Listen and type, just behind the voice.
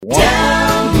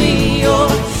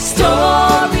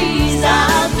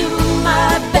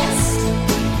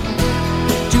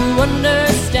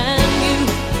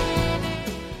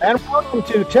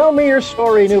Welcome to Tell Me Your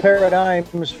Story, New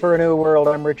Paradigms for a New World.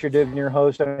 I'm Richard Dugan, your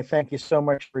host, and I thank you so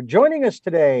much for joining us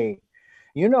today.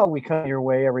 You know we come your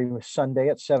way every Sunday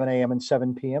at 7 a.m. and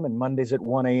 7 p.m. and Mondays at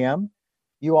 1 a.m.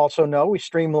 You also know we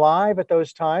stream live at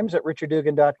those times at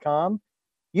richarddugan.com.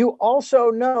 You also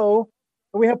know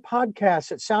we have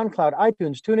podcasts at SoundCloud,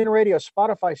 iTunes, TuneIn Radio,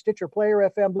 Spotify, Stitcher, Player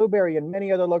FM, Blueberry, and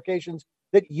many other locations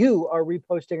that you are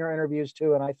reposting our interviews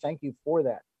to, and I thank you for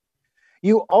that.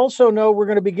 You also know we're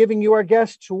going to be giving you our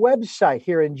guest's website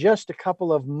here in just a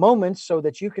couple of moments so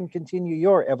that you can continue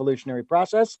your evolutionary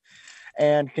process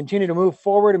and continue to move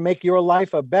forward and make your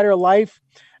life a better life.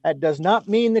 That does not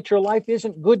mean that your life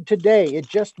isn't good today. It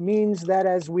just means that,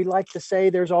 as we like to say,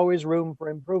 there's always room for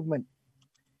improvement.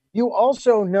 You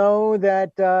also know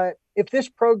that if this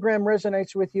program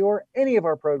resonates with you or any of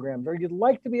our programs, or you'd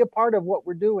like to be a part of what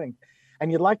we're doing,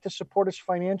 and you'd like to support us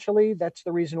financially, that's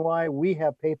the reason why we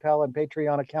have PayPal and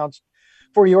Patreon accounts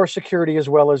for your security as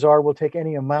well as we'll take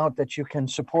any amount that you can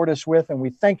support us with. And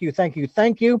we thank you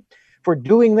for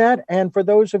doing that. And for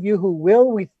those of you who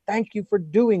will, we thank you for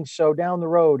doing so down the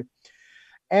road.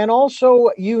 And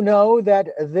also, you know that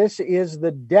this is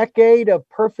the decade of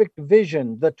perfect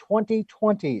vision, the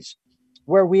 2020s,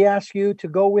 where we ask you to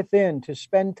go within, to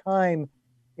spend time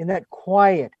in that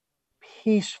quiet,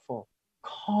 peaceful,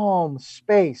 calm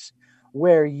space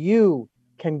where you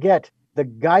can get the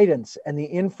guidance and the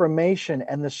information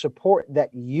and the support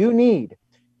that you need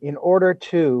in order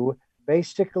to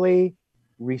basically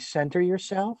recenter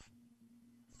yourself,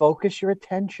 focus your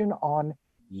attention on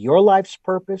your life's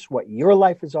purpose, what your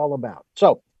life is all about.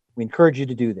 So we encourage you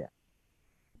to do that.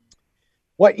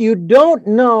 What you don't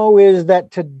know is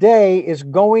that today is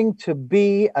going to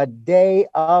be a day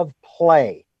of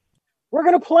play. We're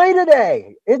going to play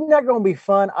today. Isn't that going to be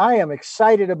fun? I am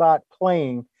excited about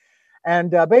playing.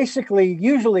 And basically,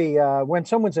 usually when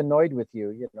someone's annoyed with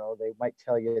you, you know, they might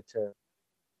tell you to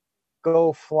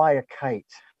go fly a kite.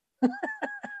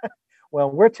 Well,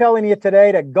 we're telling you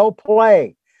today to go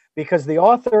play, because the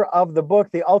author of the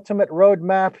book, The Ultimate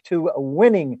Roadmap to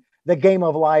Winning the Game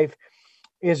of Life,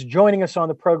 is joining us on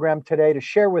the program today to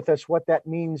share with us what that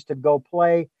means to go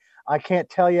play. I can't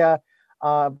tell you,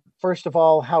 first of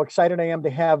all, how excited I am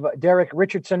to have Derek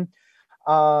Richardson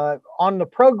on the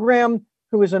program,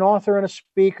 who is an author and a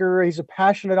speaker. He's a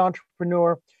passionate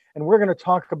entrepreneur. And we're going to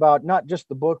talk about not just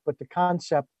the book, but the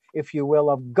concept, if you will,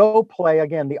 of go play.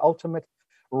 Again, the ultimate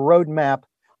roadmap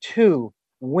to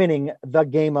winning the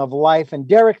game of life. And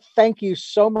Derek, thank you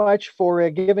so much for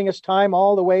giving us time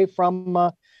all the way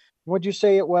from, what'd you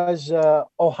say it was,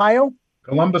 Ohio?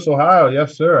 Columbus, Ohio.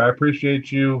 Yes, sir. I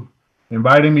appreciate you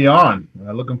inviting me on.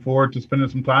 Looking forward to spending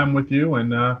some time with you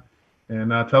and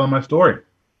telling my story.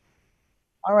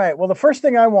 All right. Well, the first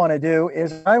thing I want to do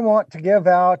is I want to give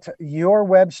out your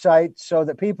website so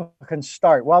that people can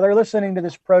start. While they're listening to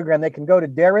this program, they can go to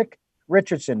Derek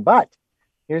Richardson, but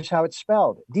here's how it's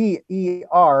spelled: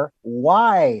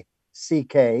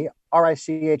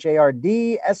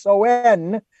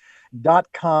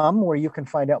 DerykRichardsson.com, where you can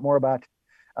find out more about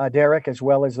Derek, as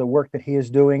well as the work that he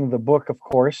is doing, the book, of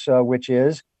course, which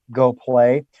is Go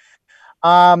Play.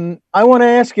 I want to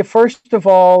ask you, first of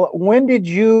all, when did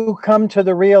you come to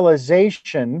the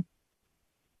realization,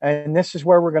 and this is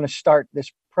where we're going to start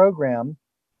this program,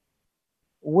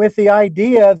 with the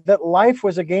idea that life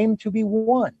was a game to be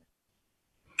won?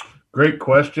 Great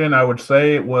question. I would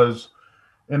say it was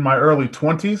in my early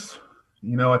 20s.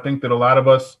 You know, I think that a lot of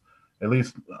us, at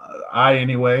least I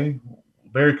anyway,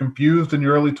 very confused in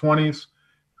your early 20s.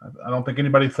 I don't think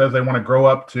anybody says they want to grow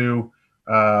up to,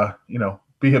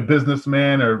 be a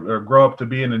businessman or grow up to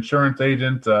be an insurance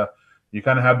agent. You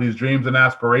kind of have these dreams and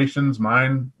aspirations.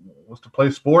 Mine was to play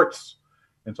sports.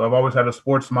 And so I've always had a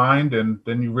sports mind. And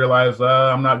then you realize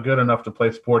I'm not good enough to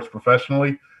play sports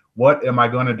professionally. What am I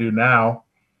going to do now?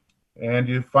 And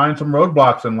you find some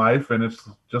roadblocks in life, and it's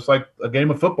just like a game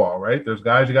of football, right? There's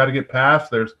guys you got to get past.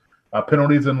 There's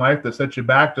penalties in life that set you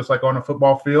back, just like on a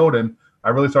football field. And I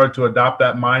really started to adopt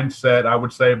that mindset, I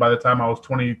would say, by the time I was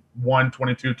 21,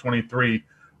 22, 23,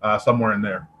 somewhere in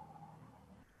there.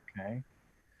 Okay.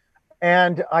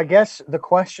 And I guess the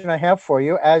question I have for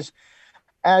you, as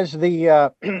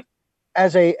an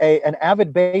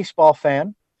avid baseball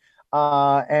fan,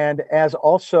 and as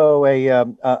also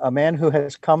a man who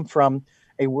has come from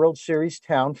a World Series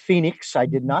town, Phoenix, I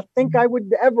did not think I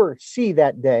would ever see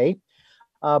that day.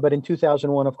 But in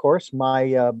 2001, of course,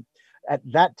 my at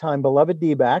that time beloved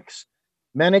D-backs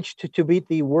managed to beat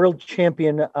the world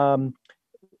champion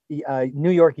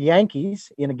New York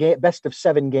Yankees in a best of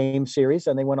 7 game series,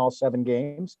 and they won all 7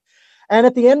 games. And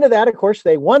at the end of that, of course,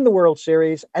 they won the World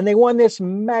Series, and they won this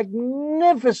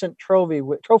magnificent trophy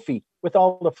with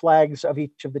all the flags of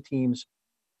each of the teams.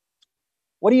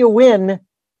 What do you win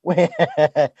when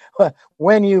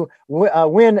you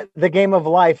win the game of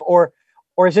life? Or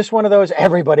is this one of those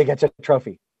everybody gets a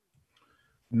trophy?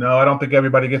 No, I don't think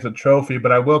everybody gets a trophy,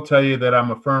 but I will tell you that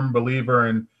I'm a firm believer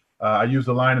in, I use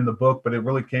the line in the book, but it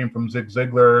really came from Zig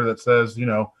Ziglar that says,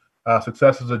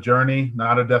 success is a journey,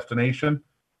 not a destination.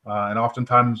 And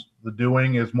oftentimes the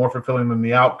doing is more fulfilling than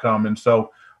the outcome. And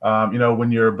so,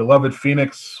 when your beloved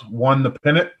Phoenix won the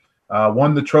pennant,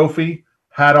 won the trophy,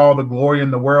 had all the glory in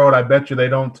the world, I bet you they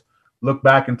don't look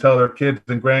back and tell their kids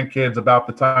and grandkids about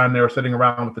the time they were sitting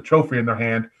around with the trophy in their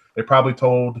hand. They probably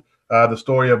told the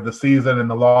story of the season and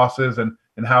the losses and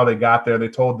how they got there. They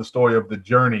told the story of the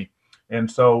journey. And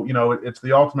so, it's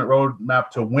the ultimate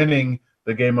roadmap to winning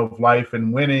the game of life,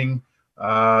 and winning,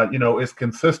 is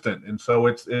consistent. And so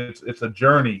it's a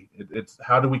journey. It's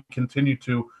how do we continue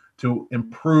to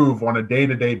improve on a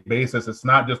day-to-day basis. It's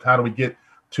not just how do we get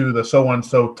to the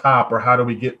so-and-so top, or how do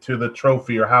we get to the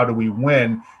trophy, or how do we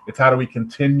win. It's how do we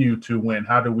continue to win?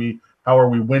 How are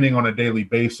we winning on a daily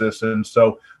basis? And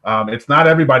so it's not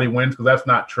everybody wins, because that's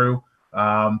not true.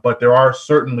 But there are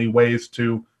certainly ways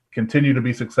to continue to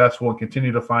be successful and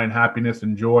continue to find happiness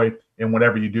and joy in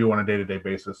whatever you do on a day-to-day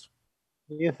basis.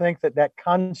 Do you think that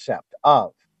concept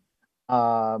of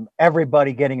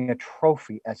everybody getting a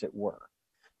trophy, as it were,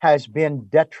 has been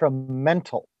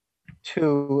detrimental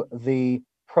to the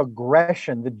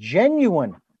progression, the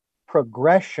genuine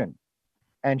progression,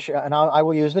 and I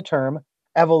will use the term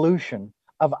evolution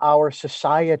of our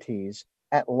societies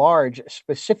at large,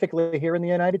 specifically here in the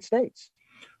United States?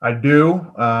 I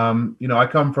do. I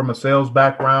come from a sales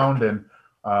background, and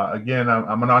again,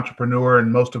 I'm an entrepreneur,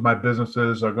 and most of my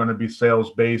businesses are going to be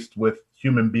sales based with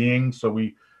human beings. So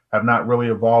we have not really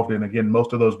evolved in, again,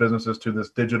 most of those businesses to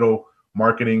this digital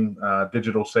marketing,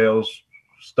 digital sales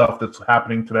stuff that's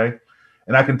happening today.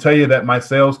 And I can tell you that my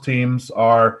sales teams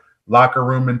are locker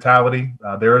room mentality.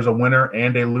 There is a winner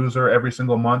and a loser every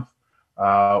single month.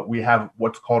 We have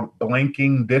what's called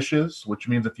blanking dishes, which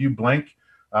means if you blank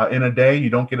in a day, you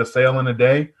don't get a sale in a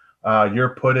day, you're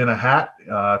put in a hat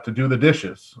to do the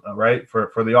dishes, right,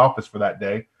 for the office for that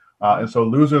day. And so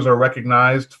losers are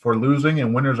recognized for losing,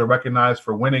 and winners are recognized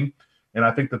for winning. And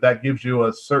I think that gives you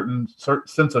a certain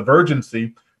sense of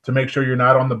urgency to make sure you're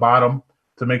not on the bottom,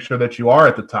 to make sure that you are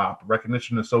at the top.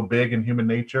 Recognition is so big in human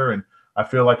nature. And I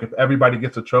feel like if everybody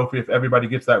gets a trophy, if everybody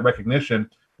gets that recognition,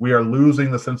 we are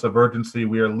losing the sense of urgency.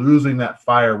 We are losing that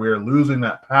fire. We are losing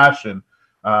that passion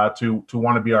to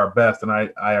want to be our best. And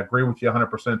I agree with you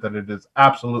 100% that it is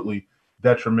absolutely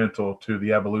detrimental to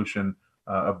the evolution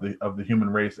of the human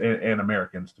race and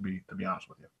Americans, to be honest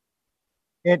with you.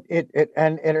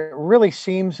 It really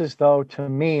seems as though, to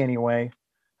me anyway,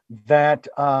 that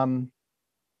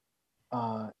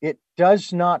it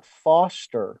does not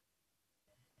foster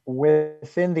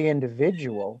within the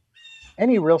individual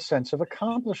any real sense of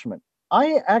accomplishment.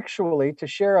 I actually, to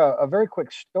share a very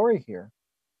quick story here,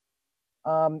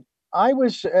 I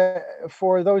was,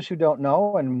 for those who don't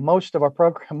know, and most of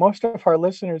our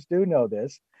listeners do know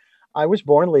this, I was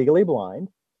born legally blind.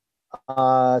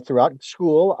 Throughout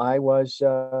school, I was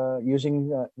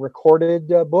using recorded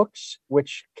books,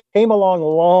 which came along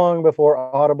long before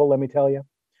Audible, let me tell you.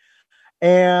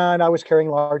 And I was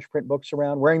carrying large print books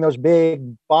around, wearing those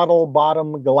big bottle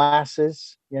bottom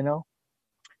glasses,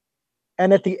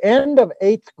 And at the end of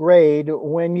 8th grade,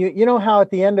 when you know how at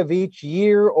the end of each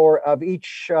year or of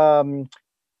each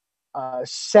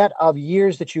set of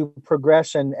years that you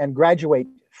progress and graduate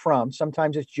from,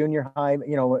 sometimes it's junior high,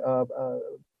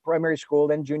 primary school,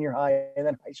 then junior high, and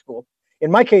then high school.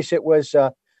 In my case, it was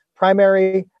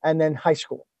primary and then high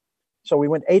school. So we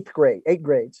went 8th grade, 8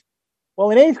 grades. Well,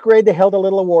 in 8th grade, they held a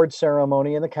little award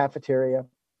ceremony in the cafeteria.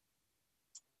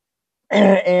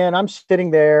 And I'm sitting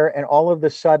there, and all of a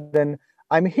sudden,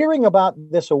 I'm hearing about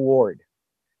this award.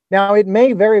 Now, it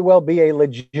may very well be a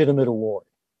legitimate award.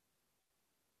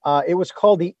 It was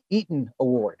called the Eaton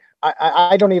Award.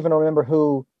 I don't even remember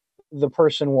who the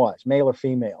person was, male or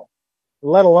female,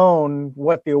 let alone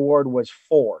what the award was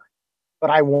for, but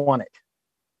I won it.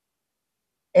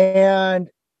 And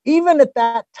even at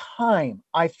that time,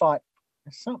 I thought,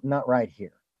 there's something not right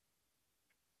here.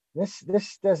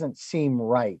 This doesn't seem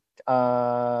right.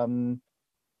 I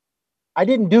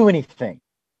didn't do anything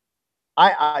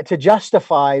to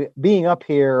justify being up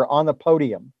here on the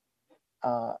podium,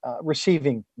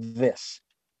 receiving this.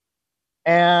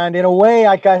 And in a way,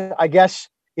 I guess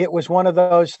it was one of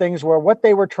those things where what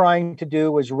they were trying to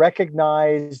do was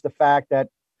recognize the fact that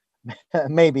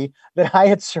maybe that I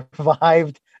had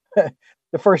survived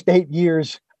the first 8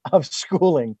 years of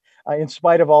schooling, in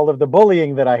spite of all of the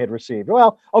bullying that I had received.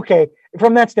 Well, okay,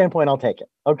 from that standpoint, I'll take it.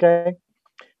 Okay.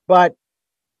 But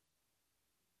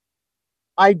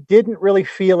I didn't really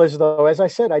feel as though, as I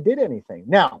said, I did anything.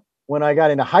 Now, when I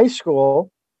got into high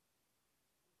school,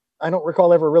 I don't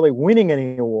recall ever really winning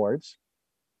any awards.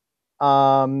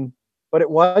 But it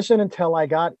wasn't until I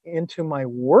got into my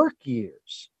work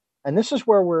years, and this is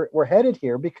where we're headed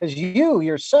here, because you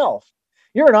yourself,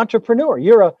 you're an entrepreneur.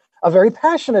 You're a very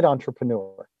passionate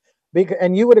entrepreneur.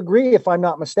 And you would agree, if I'm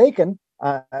not mistaken,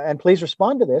 and please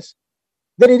respond to this,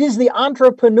 that it is the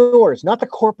entrepreneurs, not the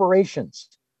corporations,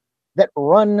 that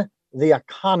run the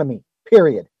economy,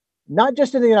 period. Not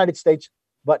just in the United States,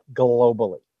 but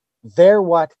globally. They're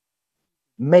what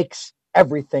makes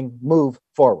everything move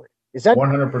forward. Is that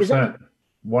 100%?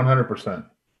 100%.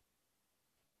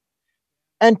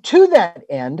 And to that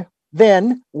end,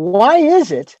 then why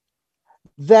is it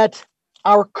that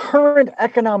our current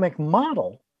economic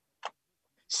model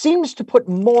seems to put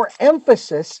more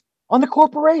emphasis on the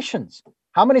corporations?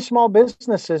 How many small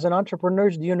businesses and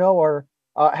entrepreneurs do you know are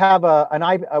have a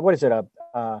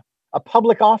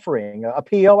public offering, a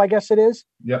PO, I guess it is,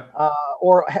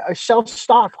 or sell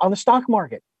stock on the stock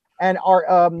market, and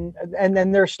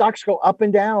then their stocks go up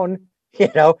and down,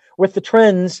 with the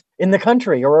trends in the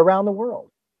country or around the world?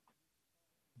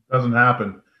 It doesn't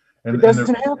happen. It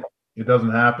doesn't happen. It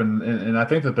doesn't happen. And I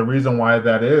think that the reason why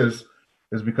that is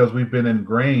because we've been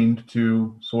ingrained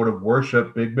to sort of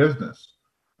worship big business.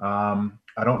 I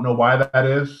don't know why that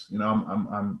is.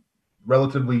 I'm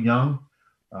relatively young,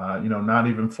 not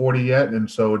even 40 yet. And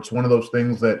so it's one of those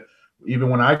things that even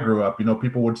when I grew up,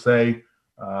 people would say,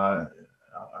 I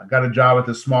got a job at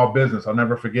this small business. I'll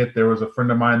never forget, there was a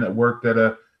friend of mine that worked at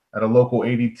a local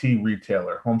ADT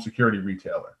retailer, home security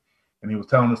retailer. And he was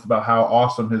telling us about how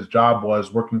awesome his job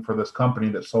was working for this company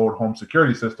that sold home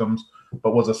security systems,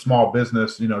 but was a small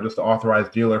business, just an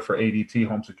authorized dealer for ADT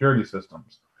home security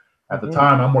systems. At the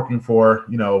time, I'm working for,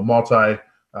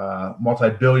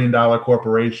 multi-billion-dollar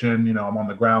corporation. I'm on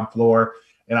the ground floor,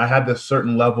 and I had this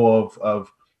certain level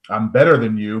of I'm better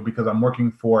than you because I'm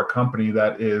working for a company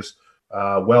that is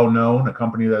well known, a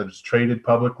company that is traded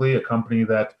publicly, a company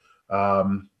that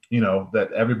that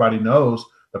everybody knows.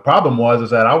 The problem is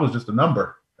that I was just a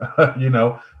number, and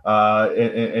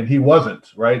he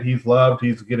wasn't, right? He's loved.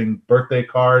 He's getting birthday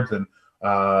cards, and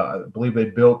I believe they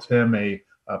built him a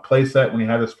play set when he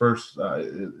had his first.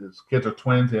 His kids are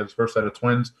twins. He had his first set of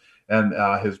twins, and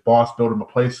his boss built him a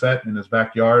play set in his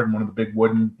backyard, one of the big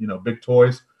wooden, big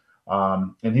toys.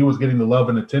 And he was getting the love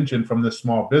and attention from this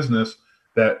small business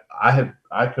that I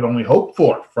could only hope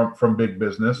for from big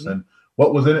business. And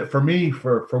what was in it for me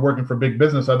for working for big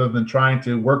business, other than trying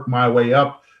to work my way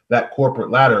up that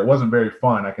corporate ladder? It wasn't very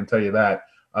fun, I can tell you that.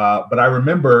 But I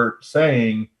remember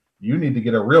saying, you need to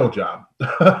get a real job.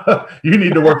 You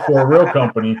need to work for a real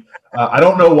company. I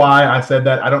don't know why I said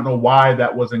that. I don't know why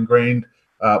that was ingrained.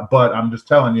 But I'm just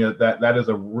telling you that is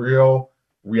a real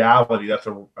reality. That's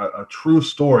a true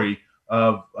story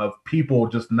of people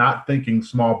just not thinking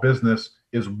small business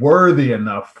is worthy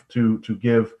enough to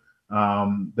give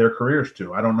their careers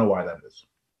to. I don't know why that is.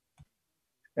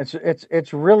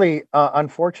 It's really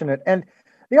unfortunate. And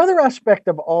the other aspect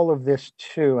of all of this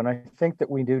too, and I think that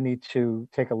we do need to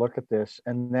take a look at this,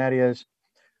 and that is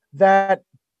that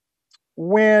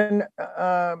when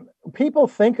people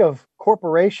think of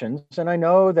corporations, and I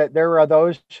know that there are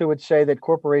those who would say that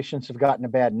corporations have gotten a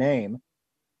bad name.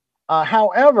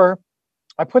 However,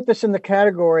 I put this in the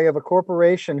category of a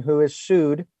corporation who is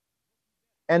sued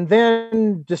and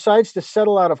then decides to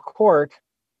settle out of court,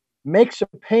 makes a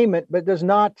payment, but does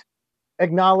not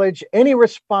acknowledge any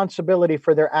responsibility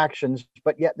for their actions,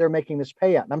 but yet they're making this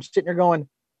payout. And I'm sitting here going,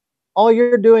 all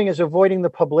you're doing is avoiding the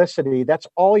publicity. That's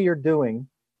all you're doing.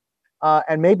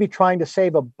 And maybe trying to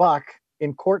save a buck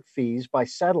in court fees by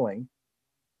settling.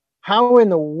 How in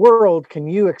the world can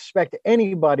you expect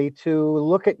anybody to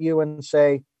look at you and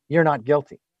say, you're not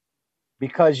guilty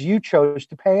because you chose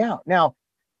to pay out? Now,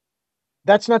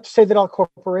 that's not to say that all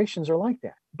corporations are like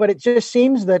that, but it just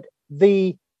seems that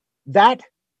that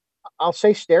I'll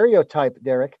say stereotype,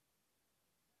 Derek,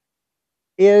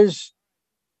 is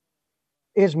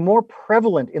more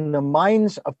prevalent in the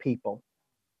minds of people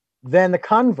than the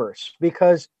converse,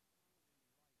 because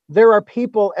there are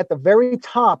people at the very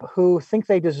top who think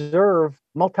they deserve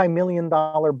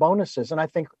multi-million-dollar bonuses. And I'm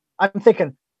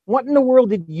thinking, what in the world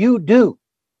did you do?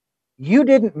 You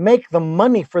didn't make the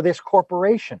money for this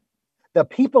corporation. The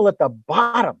people at the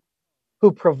bottom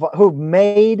who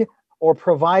made or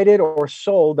provided or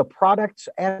sold the products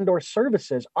and or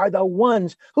services are the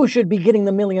ones who should be getting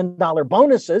the $1 million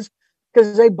bonuses.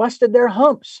 because they busted their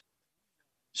humps.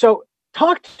 So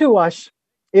talk to us,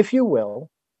 if you will,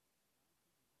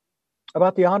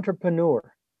 about the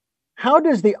entrepreneur. How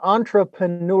does the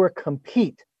entrepreneur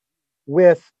compete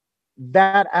with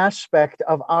that aspect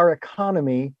of our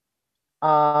economy?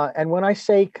 And when I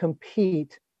say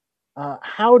compete,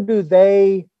 how do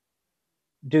they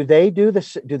do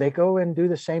this? Do they go and do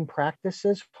the same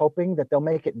practices, hoping that they'll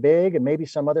make it big and maybe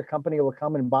some other company will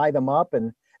come and buy them up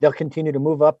and they'll continue to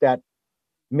move up that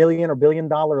million or $1 billion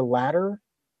ladder?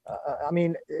 I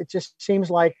mean, it just seems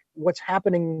like what's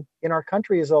happening in our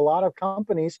country is a lot of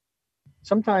companies,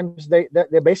 sometimes they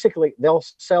basically, they'll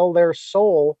sell their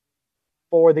soul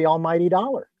for the almighty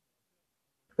dollar.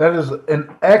 That is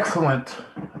an excellent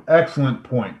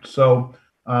point. So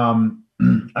I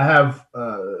have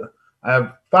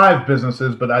 5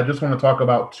 businesses, but I just want to talk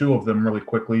about 2 of them really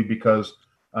quickly because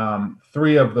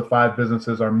 3 of the 5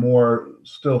 businesses are more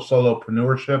still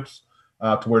solopreneurships,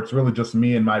 to where it's really just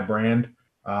me and my brand.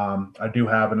 I do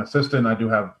have an assistant. I do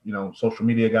have, social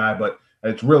media guy, but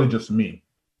it's really just me.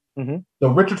 Mm-hmm. So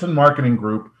Richardson Marketing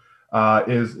Group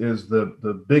is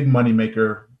the big money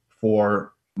maker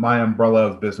for my umbrella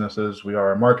of businesses. We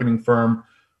are a marketing firm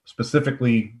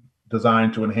specifically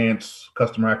designed to enhance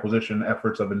customer acquisition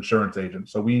efforts of insurance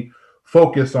agents. So we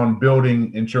focus on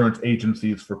building insurance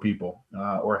agencies for people,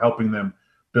 or helping them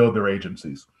build their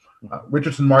agencies.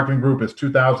 Richardson Marketing Group is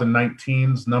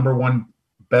 2019's #1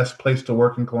 best place to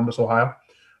work in Columbus, Ohio.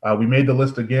 We made the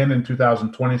list again in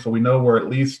 2020, so we know we're at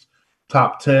least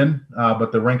top 10,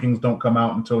 but the rankings don't come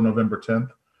out until November 10th.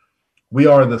 We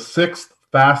are the 6th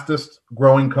fastest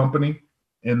growing company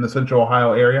in the Central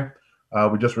Ohio area.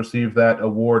 We just received that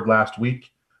award last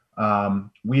week.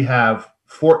 We have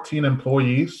 14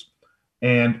 employees,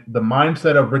 and the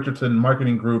mindset of Richardson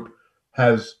Marketing Group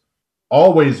has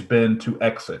always been to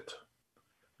exit.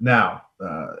 Now,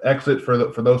 exit for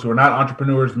those who are not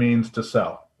entrepreneurs means to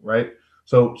sell, right?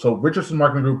 So Richardson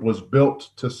Marketing Group was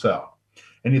built to sell.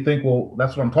 And you think, well,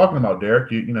 that's what I'm talking about,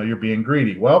 Derek. You're being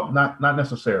greedy. Well, not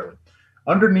necessarily.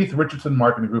 Underneath Richardson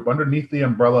Marketing Group, underneath the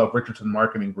umbrella of Richardson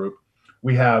Marketing Group,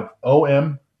 we have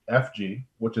OMFG,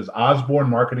 which is Osborne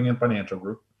Marketing and Financial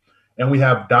Group. And we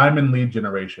have Diamond Lead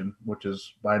Generation, which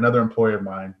is by another employee of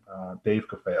mine, Dave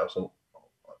Cafeo. So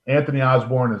Anthony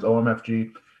Osborne is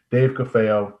OMFG, Dave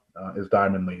Cafeo is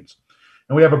Diamond Leads.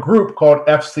 And we have a group called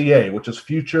FCA, which is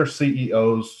Future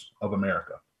CEOs of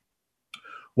America.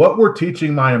 What we're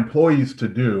teaching my employees to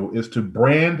do is to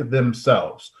brand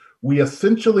themselves. We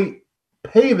essentially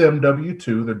pay them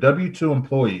W-2, they're W-2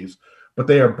 employees, but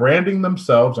they are branding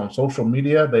themselves on social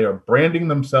media. They are branding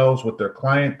themselves with their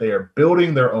client. They are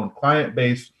building their own client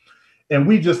base. And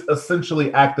we just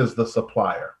essentially act as the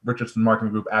supplier. Richardson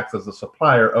Marketing Group acts as the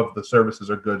supplier of the services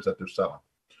or goods that they're selling.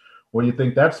 Well, you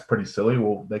think that's pretty silly.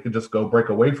 Well, they could just go break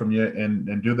away from you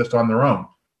and do this on their own.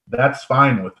 That's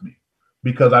fine with me,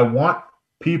 because I want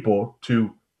people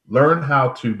to learn how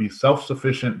to be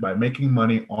self-sufficient by making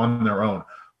money on their own.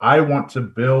 I want to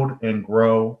build and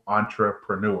grow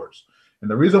entrepreneurs. And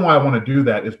the reason why I want to do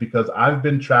that is because I've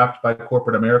been trapped by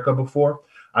corporate America before.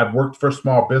 I've worked for a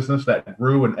small business that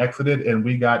grew and exited, and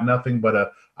we got nothing but an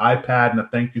iPad and a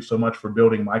thank you so much for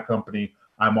building my company.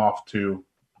 I'm off to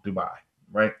Dubai,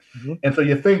 right? Mm-hmm. And so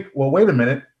you think, well, wait a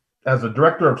minute. As a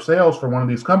director of sales for one of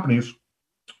these companies,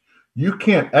 you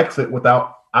can't exit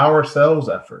without our sales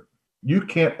effort. You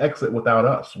can't exit without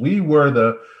us. We were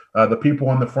the people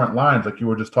on the front lines, like you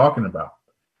were just talking about.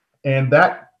 And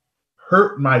that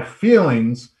hurt my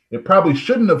feelings. It probably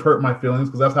shouldn't have hurt my feelings,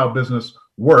 because that's how business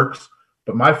works.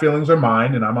 But my feelings are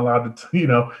mine, and I'm allowed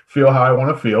to, feel how I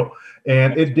want to feel.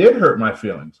 And it did hurt my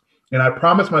feelings. And I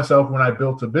promised myself when I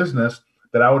built a business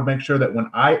that I would make sure that when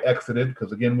I exited,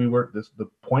 because again, the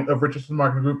point of Richardson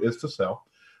Marketing Group is to sell.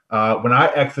 When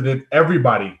I exited,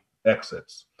 everybody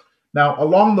exits. Now,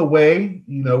 along the way,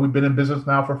 we've been in business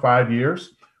now for 5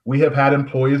 years. We have had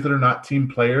employees that are not team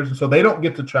players, and so they don't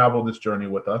get to travel this journey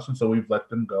with us, and so we've let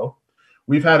them go.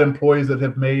 We've had employees that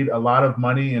have made a lot of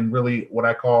money and really what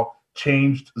I call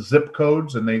changed zip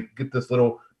codes, and they get this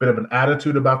little bit of an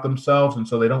attitude about themselves, and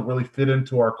so they don't really fit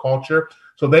into our culture,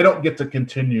 so they don't get to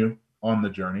continue on the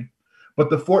journey.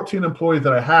 But the 14 employees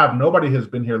that I have, nobody has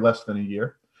been here less than a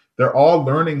year. They're all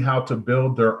learning how to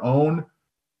build their own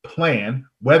plan,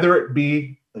 whether it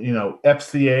be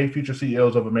FCA, Future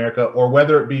CEOs of America, or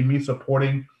whether it be me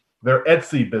supporting their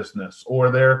Etsy business or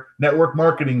their network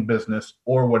marketing business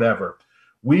or whatever.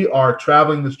 We are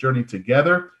traveling this journey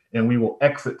together, and we will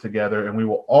exit together, and we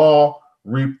will all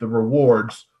reap the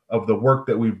rewards of the work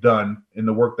that we've done and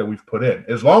the work that we've put in.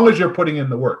 As long as you're putting in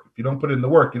the work. If you don't put in the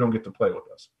work, you don't get to play with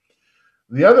us.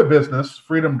 The other business,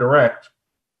 Freedom Direct,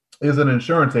 is an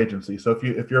insurance agency. So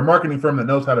if you're a marketing firm that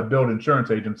knows how to build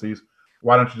insurance agencies,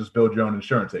 why don't you just build your own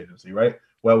insurance agency, right?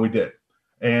 Well, we did.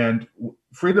 And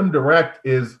Freedom Direct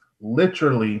is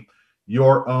literally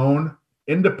your own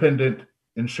independent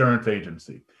insurance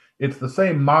agency. It's the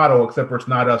same model, except for it's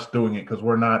not us doing it because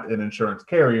we're not an insurance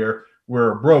carrier.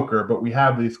 We're a broker, but we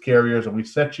have these carriers and we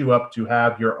set you up to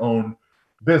have your own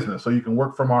business. So you can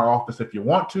work from our office if you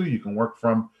want to. You can work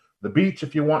from the beach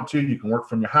if you want to. You can work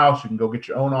from your house. You can go get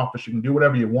your own office. You can do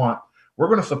whatever you want. We're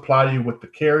going to supply you with the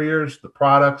carriers, the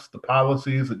products, the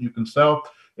policies that you can sell,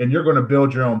 and you're going to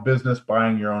build your own business,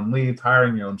 buying your own leads,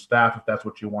 hiring your own staff if that's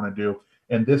what you want to do.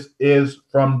 And this is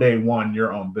from day one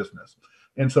your own business.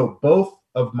 And so both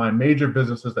of my major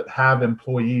businesses that have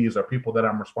employees or people that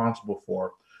I'm responsible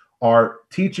for are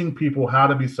teaching people how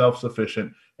to be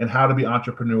self-sufficient and how to be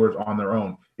entrepreneurs on their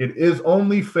own. It is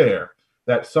only fair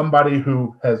that somebody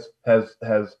who has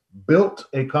built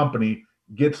a company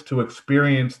gets to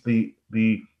experience the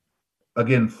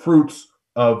again fruits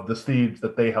of the seeds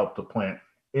that they helped to plant,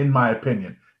 in my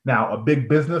opinion. Now, a big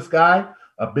business guy,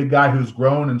 a big guy who's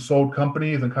grown and sold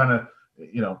companies and kind of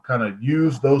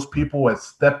used those people as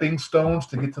stepping stones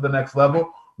to get to the next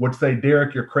level would say,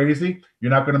 Derek, you're crazy. You're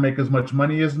not going to make as much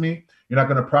money as me. You're not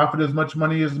going to profit as much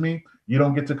money as me. You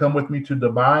don't get to come with me to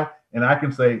Dubai. And I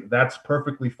can say that's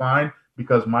perfectly fine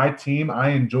because my team, I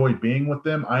enjoy being with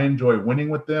them. I enjoy winning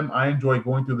with them. I enjoy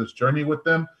going through this journey with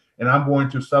them. And I'm going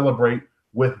to celebrate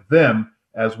with them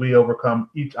as we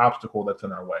overcome each obstacle that's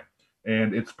in our way.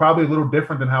 And it's probably a little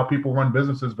different than how people run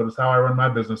businesses, but it's how I run my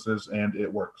businesses, and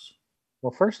it works.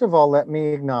 Well, first of all, let me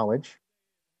acknowledge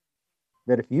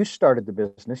that if you started the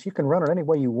business, you can run it any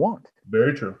way you want.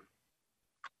 Very true.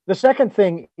 The second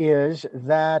thing is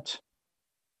that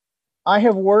I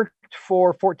have worked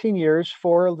for 14 years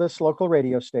for this local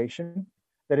radio station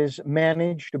that is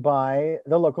managed by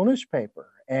the local newspaper.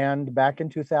 And back in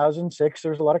 2006,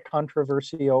 there was a lot of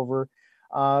controversy over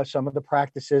some of the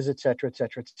practices, et cetera, et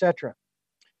cetera, et cetera.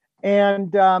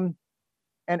 And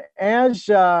as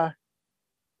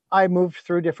I moved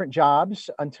through different jobs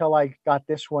until I got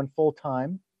this one full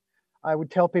time, I would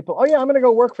tell people, oh yeah, I'm going to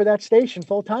go work for that station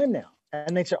full time now.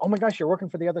 And they'd say, oh my gosh, you're working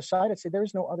for the other side? I'd say, there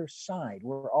is no other side.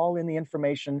 We're all in the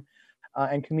information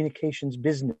and communications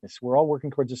business. We're all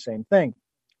working towards the same thing.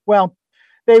 Well,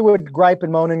 they would gripe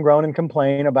and moan and groan and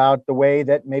complain about the way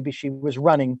that maybe she was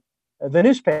running the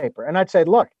newspaper. And I'd say,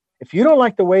 look, if you don't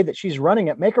like the way that she's running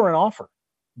it, make her an offer,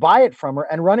 buy it from her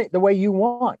and run it the way you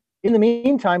want. In the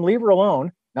meantime, leave her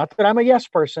alone. Not that I'm a yes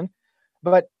person,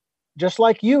 but just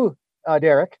like you,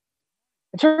 Derek,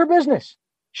 it's her business.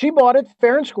 She bought it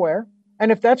fair and square.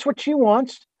 And if that's what she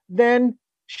wants, then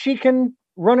she can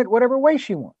run it whatever way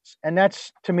she wants. And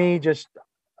that's, to me, just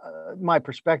my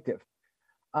perspective.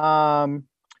 So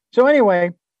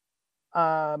anyway,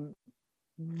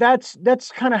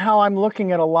 that's kind of how I'm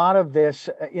looking at a lot of this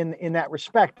in that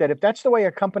respect, that if that's the way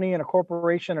a company and a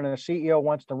corporation and a CEO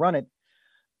wants to run it,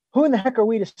 who in the heck are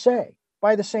we to say?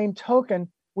 By the same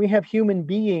token, we have human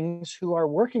beings who are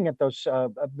working at those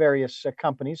various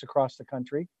companies across the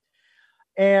country.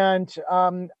 And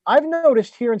I've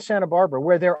noticed here in Santa Barbara,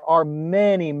 where there are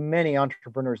many, many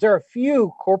entrepreneurs, there are a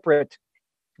few corporate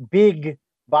big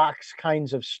box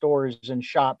kinds of stores and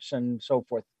shops and so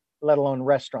forth, let alone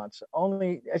restaurants.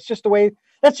 Only that's just the way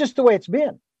it's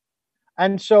been.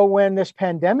 And so when this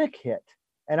pandemic hit,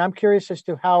 and I'm curious as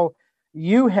to how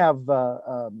you have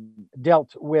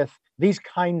dealt with these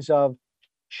kinds of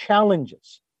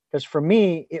challenges, because for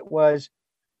me it was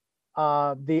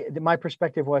my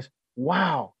perspective was,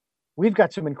 wow, we've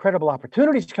got some incredible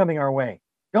opportunities coming our way,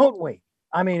 don't we?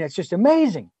 I mean, it's just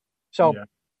amazing. So yeah.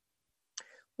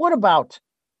 What about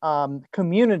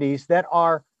communities that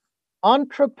are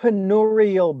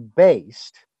entrepreneurial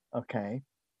based, okay,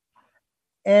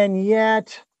 and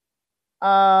yet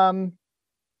are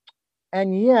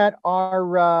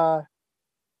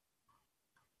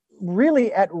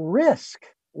really at risk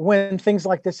when things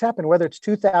like this happen, whether it's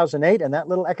 2008 and that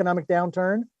little economic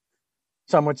downturn,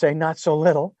 some would say not so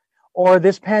little, or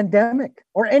this pandemic,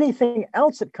 or anything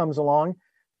else that comes along.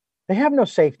 They have no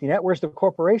safety net, whereas the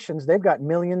corporations, they've got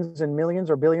millions and millions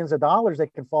or billions of dollars they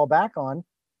can fall back on,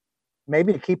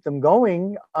 maybe to keep them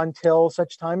going until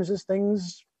such times as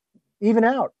things even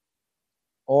out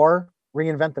or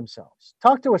reinvent themselves.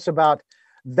 Talk to us about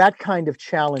that kind of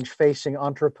challenge facing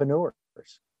entrepreneurs.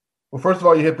 Well, first of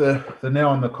all, you hit the nail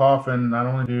on the coffin. Not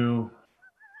only do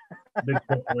big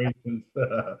corporations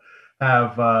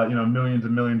have millions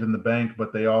and millions in the bank,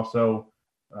 but they also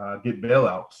get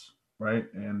bailouts, right?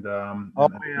 And the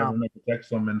government protects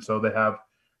them, and so they have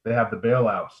the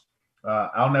bailouts.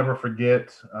 I'll never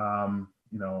forget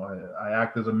I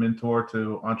act as a mentor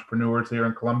to entrepreneurs here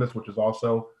in Columbus, which is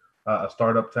also a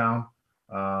startup town,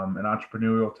 an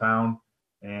entrepreneurial town.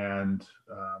 And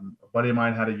a buddy of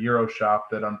mine had a Euro shop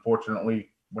that unfortunately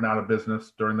went out of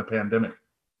business during the pandemic.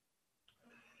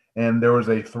 And there was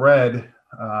a thread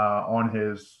on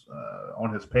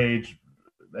his page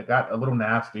that got a little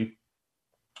nasty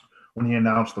when he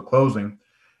announced the closing.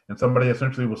 And somebody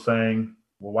essentially was saying,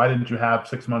 well, why didn't you have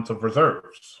 6 months of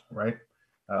reserves, right?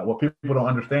 What people don't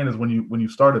understand is when you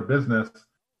start a business,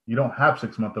 you don't have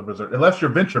 6 months of reserve unless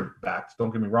you're venture backed.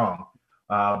 Don't get me wrong,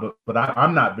 but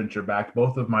I'm not venture backed.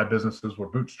 Both of my businesses were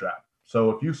bootstrapped.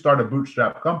 So if you start a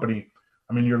bootstrap company,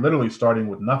 I mean, you're literally starting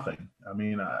with nothing. I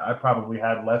mean, I probably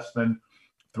had less than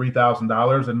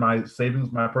 $3,000 in my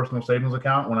savings, my personal savings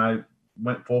account when I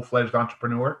went full-fledged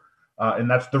entrepreneur. And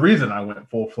that's the reason I went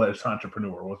full-fledged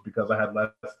entrepreneur, was because I had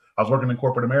less. I was working in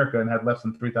corporate America and had less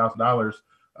than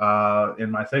 $3,000 in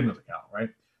my savings account, right?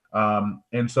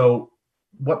 And so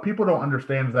what people don't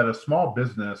understand is that a small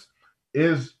business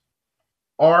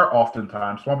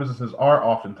small businesses are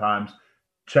oftentimes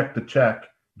check to check,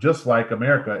 just like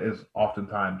America is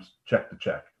oftentimes check to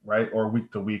check, right? Or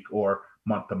week to week or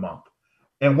month to month.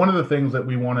 And one of the things that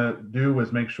we want to do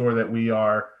is make sure that we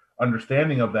are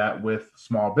understanding of that with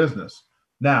small business.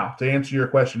 Now, to answer your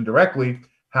question directly,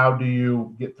 how do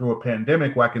you get through a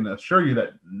pandemic? Well, I can assure you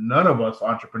that none of us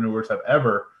entrepreneurs have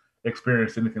ever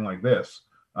experienced anything like this.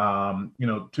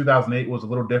 2008 was a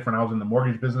little different. I was in the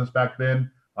mortgage business back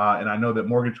then, and I know that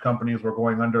mortgage companies were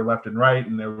going under left and right,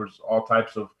 and there was all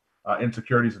types of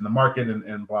insecurities in the market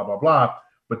and blah, blah, blah.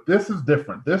 But this is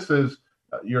different. This is,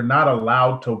 you're not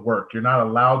allowed to work. You're not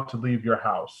allowed to leave your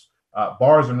house.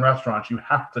 Bars and restaurants, you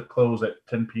have to close at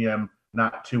 10 p.m.,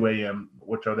 not 2 a.m.,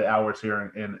 which are the hours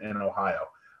here in Ohio.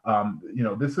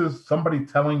 This is somebody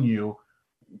telling you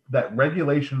that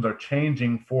regulations are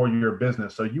changing for your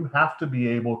business. So you have to be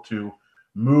able to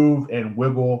move and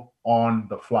wiggle on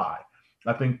the fly.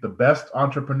 I think the best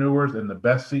entrepreneurs and the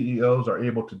best CEOs are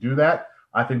able to do that.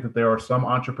 I think that there are some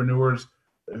entrepreneurs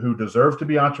who deserve to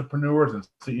be entrepreneurs and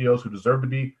CEOs who deserve to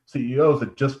be CEOs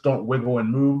that just don't wiggle and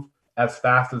move as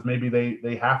fast as maybe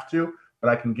they have to. But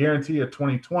I can guarantee you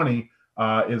 2020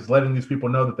 is letting these people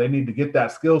know that they need to get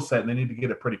that skill set and they need to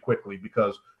get it pretty quickly,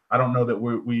 because I don't know that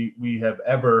we have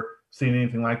ever seen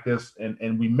anything like this.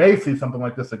 And we may see something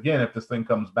like this again if this thing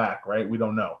comes back, right? We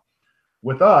don't know.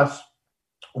 With us,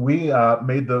 we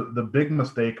made the big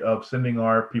mistake of sending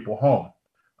our people home.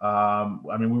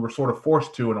 We were sort of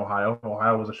forced to in Ohio.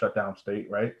 Ohio was a shutdown state,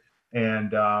 right?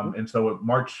 And so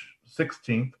March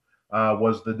 16th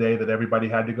was the day that everybody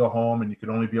had to go home, and you could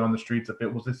only be on the streets if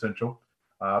it was essential.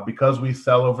 Because we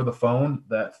sell over the phone,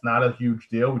 that's not a huge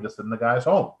deal. We just send the guys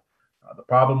home. The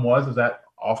problem is that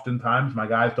oftentimes my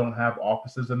guys don't have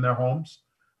offices in their homes.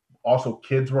 Also,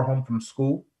 kids were home from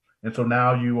school. And so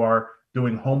now you are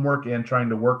doing homework and trying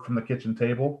to work from the kitchen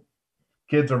table.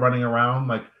 Kids are running around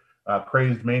like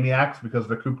crazed maniacs because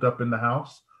they're cooped up in the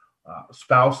house.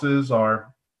 Spouses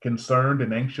are concerned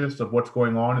and anxious of what's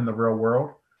going on in the real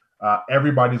world.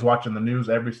 Everybody's watching the news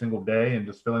every single day and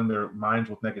just filling their minds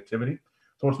with negativity.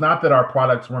 So it's not that our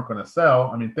products weren't going to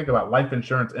sell. I mean, think about life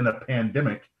insurance in a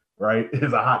pandemic, right?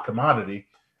 Is a hot commodity,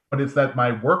 but it's that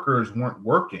my workers weren't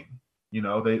working. They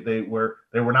were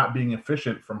not being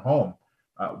efficient from home.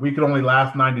 We could only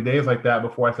last 90 days like that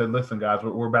before I said, listen, guys,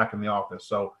 we're back in the office.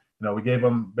 So, we gave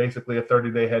them basically a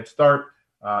 30-day head start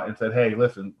and said, hey,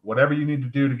 listen, whatever you need to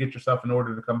do to get yourself in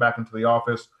order to come back into the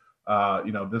office,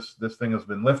 this thing has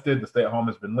been lifted. The stay at home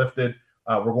has been lifted.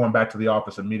 We're going back to the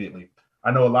office immediately. I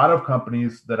know a lot of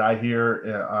companies that I hear,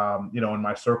 in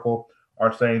my circle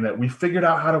are saying that we figured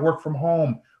out how to work from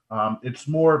home. It's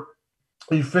more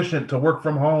efficient to work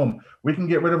from home. We can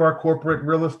get rid of our corporate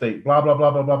real estate, blah, blah, blah,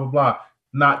 blah, blah, blah, blah.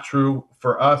 Not true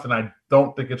for us. And I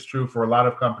don't think it's true for a lot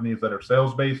of companies that are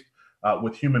sales-based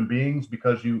with human beings,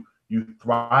 because you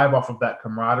thrive off of that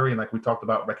camaraderie. And like we talked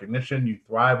about recognition, you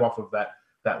thrive off of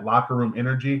that locker room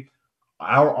energy.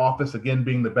 Our office, again,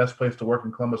 being the best place to work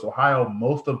in Columbus, Ohio,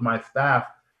 most of my staff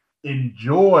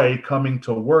enjoy coming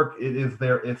to work. It is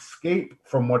their escape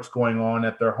from what's going on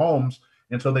at their homes.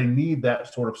 And so they need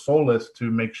that sort of solace to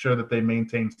make sure that they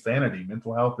maintain sanity.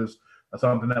 Mental health is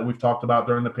something that we've talked about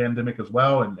during the pandemic as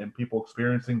well, and people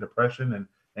experiencing depression and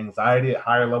anxiety at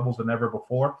higher levels than ever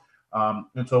before.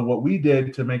 And so what we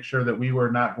did to make sure that we were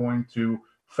not going to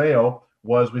fail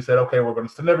was we said, okay, we're going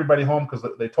to send everybody home because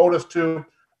they told us to.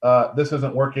 This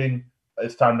isn't working.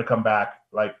 It's time to come back,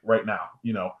 like right now,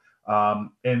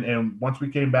 and once we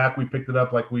came back, we picked it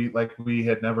up like we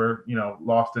had never,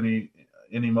 lost any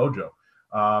mojo.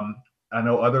 I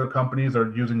know other companies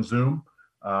are using Zoom.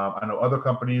 I know other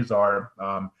companies are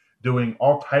doing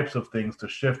all types of things to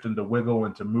shift and to wiggle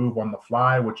and to move on the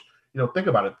fly, which, think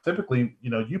about it. Typically,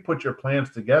 you put your plans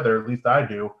together, at least I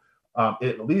do,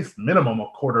 at least minimum a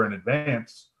quarter in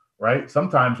advance, right?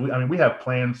 Sometimes we have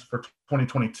plans for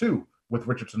 2022 with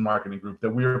Richardson Marketing Group that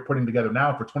we're putting together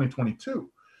now for 2022.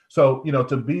 So,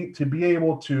 to be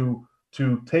able to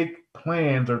take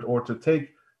plans or to take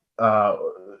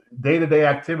day-to-day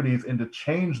activities and to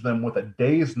change them with a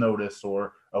day's notice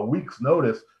or a week's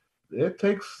notice, it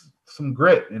takes some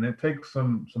grit and it takes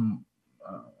some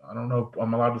I don't know if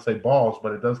I'm allowed to say balls,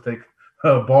 but it does take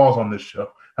balls on this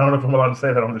show. I don't know if I'm allowed to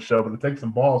say that on the show, but it takes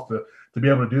some balls to be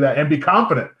able to do that and be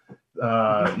confident,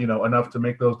 enough to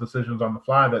make those decisions on the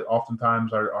fly that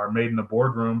oftentimes are made in a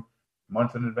boardroom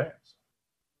months in advance.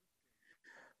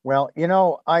 Well,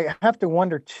 I have to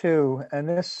wonder too, and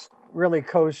this really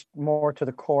goes more to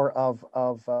the core of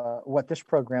what this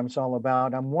program is all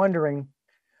about. I'm wondering,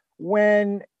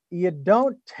 when you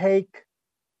don't take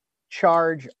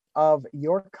charge of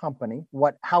your company,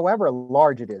 however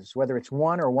large it is, whether it's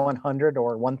 1 or 100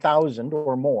 or 1,000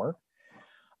 or more,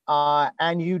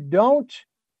 and you don't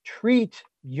treat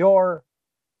your,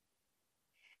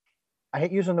 I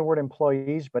hate using the word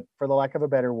employees, but for the lack of a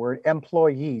better word,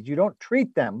 employees, you don't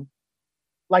treat them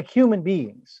like human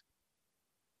beings.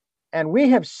 And we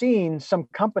have seen some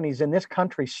companies in this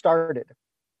country started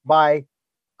by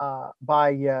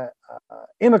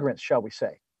immigrants, shall we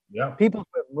say. Yeah. People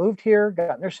who have moved here,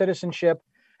 gotten their citizenship,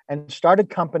 and started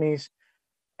companies,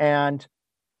 and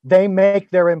they make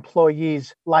their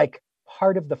employees like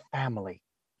part of the family.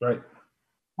 Right.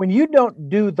 When you don't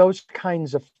do those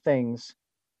kinds of things,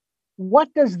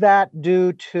 what does that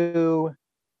do to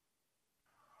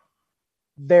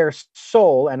their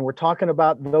soul? And we're talking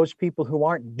about those people who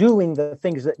aren't doing the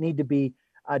things that need to be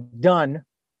done.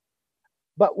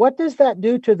 But what does that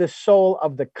do to the soul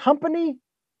of the company,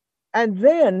 and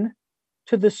then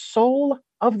to the soul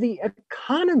of the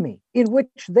economy in which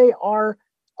they are,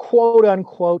 quote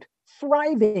unquote,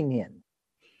 thriving in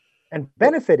and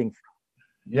benefiting from?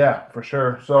 Yeah, for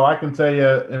sure. So I can tell you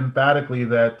emphatically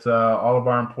that all of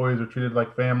our employees are treated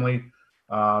like family.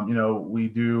 We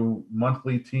do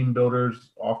monthly team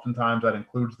builders. Oftentimes that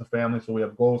includes the family. So we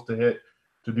have goals to hit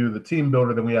to do the team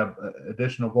builder. Then we have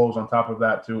additional goals on top of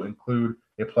that to include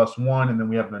a +1. And then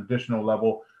we have an additional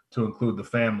level to include the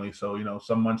family. So,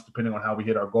 some months, depending on how we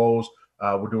hit our goals,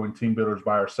 we're doing team builders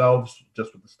by ourselves,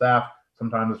 just with the staff.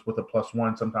 Sometimes it's with a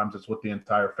 +1. Sometimes it's with the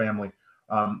entire family.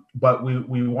 But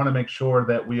we want to make sure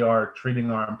that we are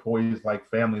treating our employees like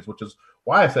families, which is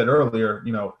why I said earlier,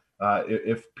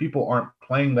 if people aren't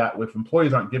playing that, if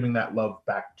employees aren't giving that love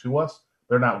back to us,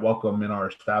 they're not welcome in our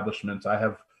establishments. I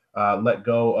have let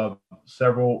go of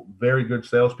several very good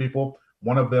salespeople.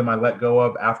 One of them I let go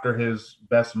of after his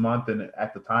best month, and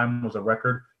at the time was a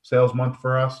record sales month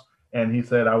for us. And he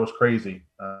said I was crazy.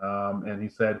 And he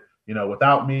said,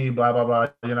 without me, blah blah blah,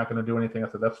 you're not going to do anything.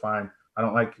 I said, that's fine. I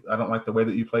don't like the way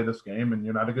that you play this game, and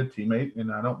you're not a good teammate,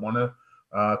 and I don't want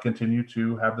to continue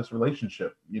to have this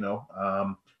relationship.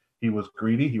 He was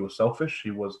greedy. He was selfish.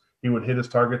 He would hit his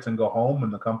targets and go home,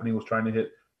 and the company was trying to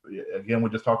hit. Again,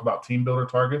 we just talked about team builder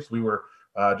targets. We were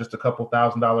just a couple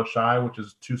 $1,000s shy, which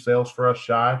is 2 sales for us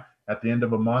shy at the end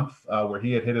of a month, where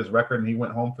he had hit his record and he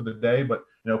went home for the day. But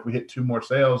if we hit 2 more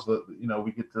sales,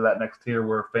 we get to that next tier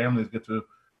where families get to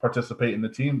participate in the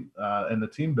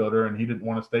team builder, and he didn't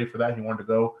want to stay for that. He wanted to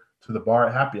go to the bar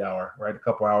at happy hour, right, a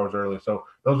couple hours early. So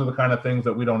those are the kind of things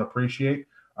that we don't appreciate.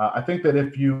 I think that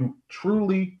if you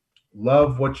truly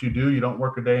love what you do, you don't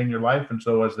work a day in your life. And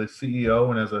so as the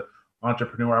CEO and as an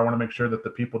entrepreneur, I want to make sure that the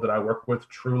people that I work with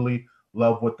truly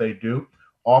love what they do.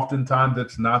 Oftentimes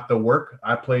it's not the work.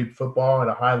 I played football at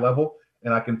a high level,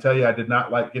 and I can tell you I did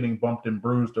not like getting bumped and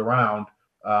bruised around.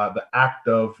 The act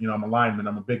of, I'm a lineman,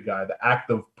 I'm a big guy. The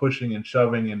act of pushing and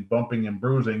shoving and bumping and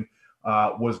bruising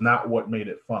was not what made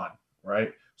it fun,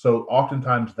 right? So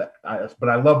oftentimes but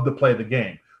I love to play the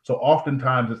game. So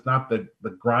oftentimes it's not the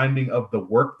grinding of the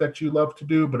work that you love to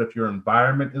do, but if your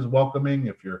environment is welcoming,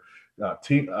 if your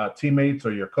teammates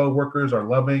or your coworkers are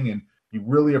loving, and you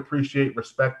really appreciate,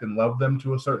 respect, and love them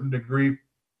to a certain degree,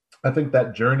 I think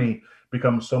that journey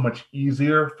becomes so much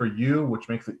easier for you, which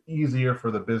makes it easier for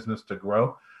the business to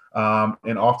grow.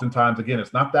 And oftentimes, again,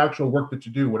 it's not the actual work that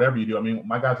you do, whatever you do. I mean,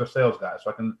 my guys are sales guys, so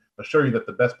I can assure you that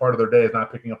the best part of their day is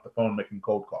not picking up the phone, making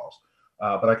cold calls.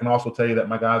 But I can also tell you that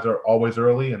my guys are always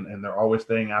early, and they're always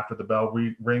staying after the bell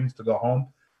rings to go home.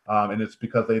 And it's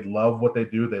because they love what they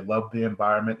do. They love the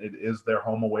environment. It is their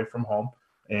home away from home.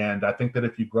 And I think that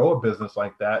if you grow a business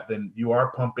like that, then you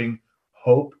are pumping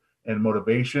hope and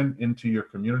motivation into your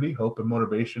community, hope and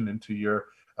motivation into your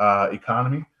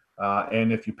economy.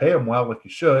 And if you pay them well, like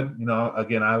you should,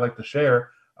 again, I like to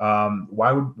share.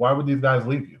 Why would these guys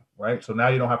leave you, right? So now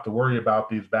you don't have to worry about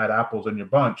these bad apples in your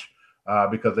bunch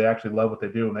because they actually love what they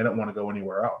do and they don't want to go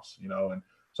anywhere else, And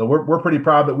so we're pretty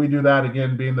proud that we do that.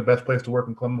 Again, being the best place to work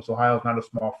in Columbus, Ohio is not a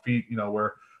small feat.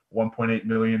 We're 1.8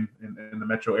 million in the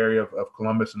metro area of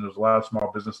Columbus, and there's a lot of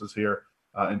small businesses here.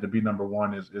 And to be number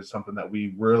one is something that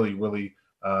we really, really,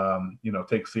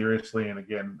 take seriously. And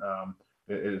again,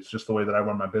 it's just the way that I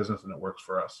run my business, and it works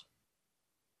for us.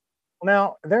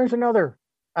 Now, there's another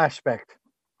aspect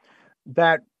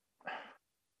that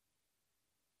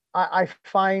I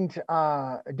find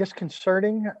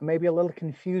disconcerting, maybe a little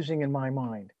confusing in my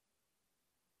mind.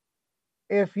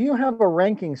 If you have a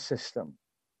ranking system,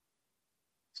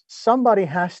 somebody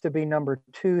has to be number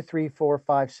 2, 3, 4,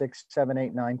 5, 6, 7,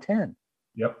 8, 9, 10.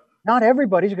 Yep. Not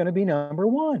everybody's going to be number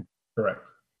one. Correct.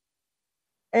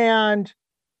 And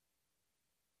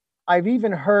I've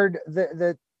even heard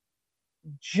that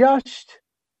just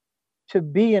to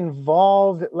be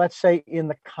involved, let's say, in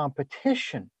the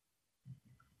competition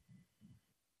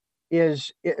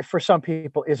for some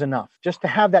people is enough. Just to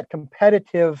have that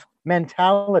competitive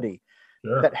mentality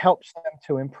that helps them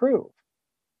to improve.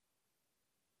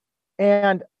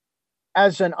 And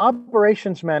as an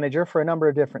operations manager for a number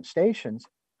of different stations,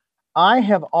 I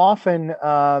have often,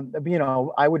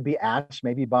 I would be asked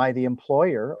maybe by the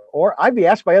employer, or I'd be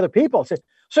asked by other people, said,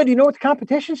 so do you know what the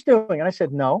competition's doing? And I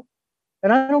said, no,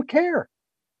 and I don't care.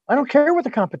 I don't care what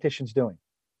the competition's doing.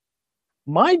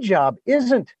 My job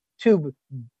isn't to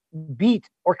beat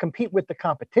or compete with the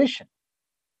competition.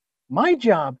 My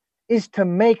job is to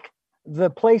make the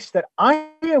place that I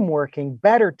am working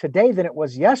better today than it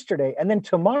was yesterday, and then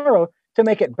tomorrow to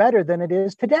make it better than it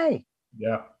is today.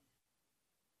 Yeah.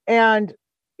 And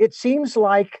it seems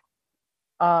like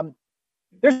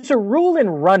there's a rule in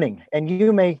running, and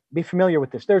you may be familiar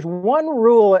with this. There's one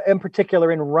rule in particular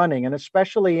in running, and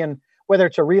especially in whether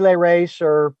it's a relay race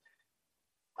or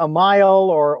a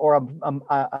mile or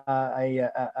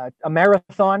a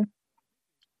marathon.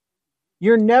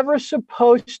 You're never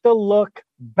supposed to look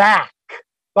back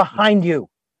behind you.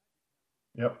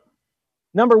 Yep.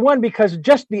 Number one, because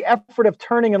just the effort of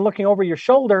turning and looking over your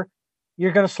shoulder,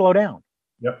 you're going to slow down.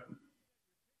 Yep.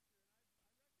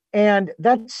 And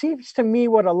that seems to me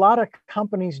what a lot of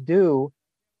companies do.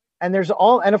 And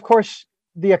and of course,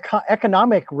 the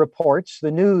economic reports,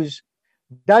 the news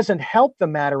doesn't help the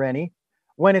matter any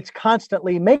when it's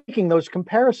constantly making those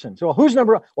comparisons. Well, who's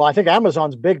number one? Well, I think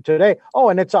Amazon's big today. Oh,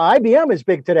 and it's IBM is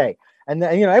big today. And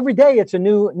then, every day it's a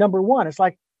new number one. It's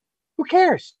like, who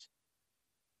cares?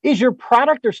 Is your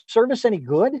product or service any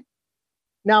good?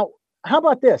 Now, how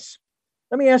about this?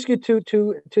 Let me ask you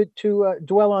to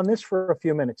dwell on this for a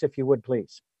few minutes, if you would,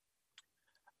 please.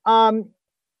 I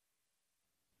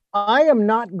am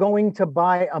not going to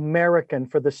buy American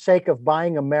for the sake of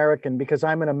buying American because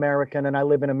I'm an American and I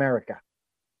live in America.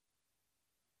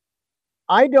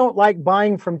 I don't like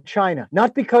buying from China,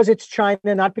 not because it's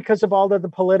China, not because of all of the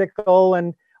political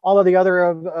and all of the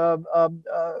other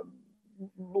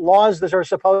laws that are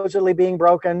supposedly being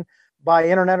broken by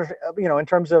internet, in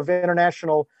terms of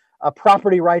international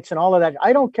property rights and all of that.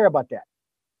 I don't care about that.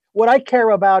 What I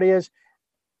care about is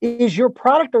your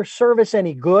product or service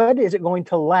any good? Is it going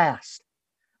to last?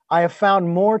 I have found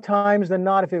more times than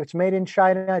not, if it's made in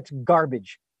China, it's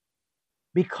garbage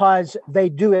because they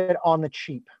do it on the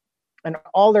cheap. And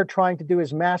all they're trying to do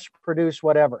is mass produce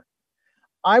whatever.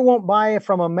 I won't buy it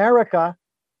from America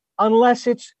unless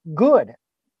it's good.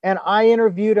 And I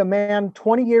interviewed a man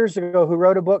 20 years ago who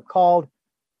wrote a book called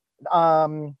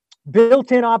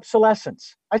Built-in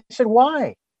Obsolescence. I said,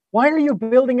 why? Why are you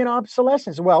building in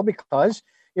obsolescence? Well, because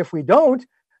if we don't,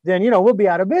 then, we'll be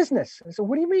out of business. I said,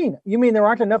 what do you mean? You mean there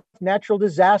aren't enough natural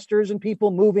disasters and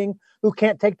people moving who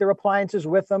can't take their appliances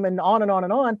with them and on and on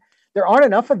and on? There aren't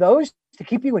enough of those to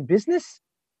keep you in business?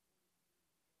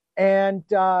 And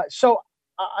so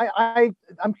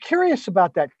I'm curious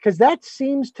about that, because that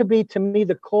seems to be, to me,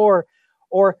 the core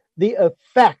or the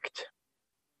effect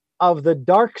of the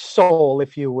dark soul,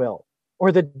 if you will,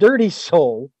 or the dirty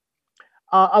soul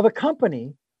of a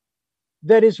company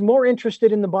that is more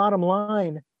interested in the bottom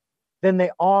line than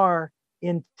they are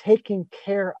in taking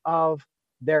care of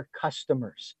their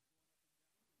customers.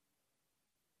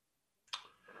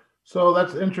 So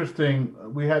that's interesting.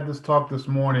 We had this talk this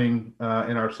morning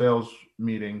in our sales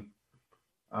meeting.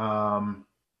 And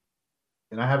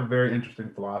I have a very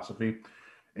interesting philosophy.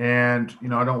 And,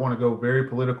 I don't want to go very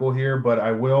political here, but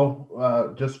I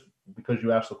will, just because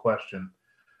you asked the question.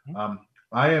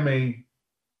 I am a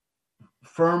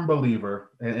firm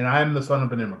believer, and I am the son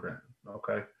of an immigrant.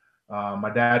 Okay.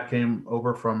 My dad came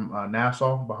over from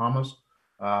Nassau, Bahamas.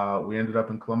 We ended up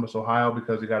in Columbus, Ohio,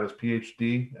 because he got his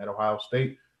PhD at Ohio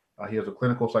State. He is a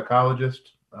clinical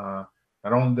psychologist. Not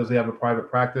only does he have a private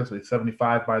practice, he's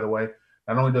 75, by the way.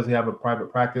 Not only does he have a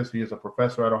private practice, he is a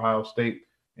professor at Ohio State,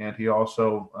 and he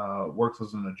also works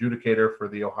as an adjudicator for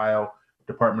the Ohio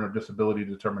Department of Disability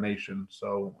Determination.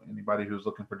 So anybody who's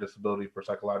looking for disability for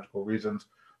psychological reasons,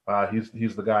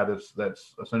 he's the guy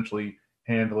that's essentially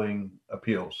handling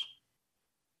appeals.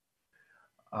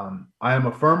 I am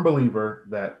a firm believer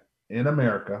that in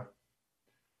America,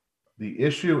 the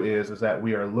issue is that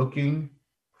we are looking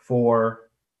for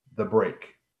the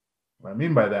break. What I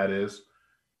mean by that is,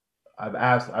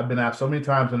 I've been asked so many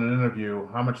times in an interview,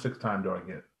 how much sick time do I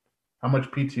get? How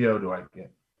much PTO do I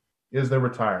get? Is there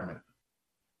retirement?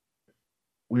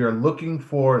 We are looking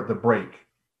for the break.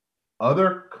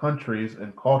 Other countries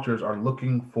and cultures are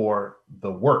looking for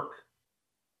the work.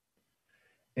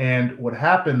 And what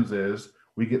happens is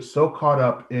we get so caught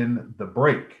up in the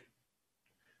break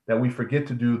that we forget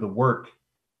to do the work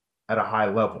at a high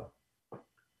level.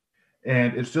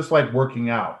 And it's just like working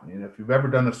out. You know, if you've ever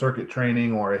done a circuit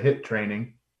training or a HIIT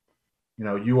training, you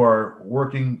know, you are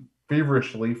working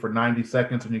feverishly for 90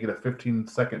 seconds and you get a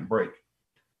 15-second break.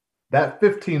 That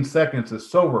 15 seconds is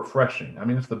so refreshing. I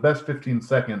mean, it's the best 15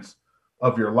 seconds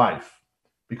of your life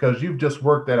because you've just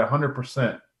worked at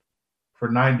 100% for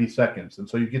 90 seconds. And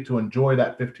so you get to enjoy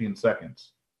that 15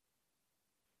 seconds.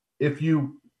 If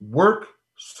you work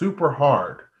super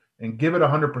hard and give it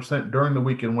 100% during the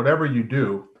week in whatever you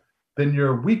do, then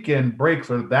your weekend breaks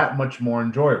are that much more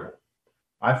enjoyable.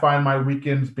 I find my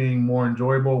weekends being more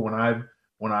enjoyable when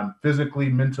I'm physically,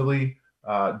 mentally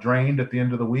drained at the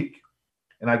end of the week,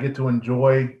 and I get to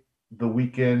enjoy the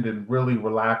weekend and really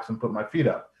relax and put my feet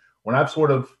up. When I've sort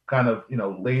of kind of, you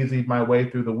know, lazied my way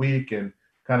through the week and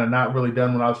kind of not really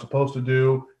done what I was supposed to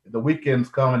do, the weekends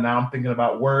come and now I'm thinking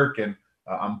about work and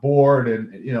I'm bored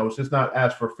and, you know, it's just not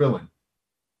as fulfilling.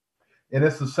 And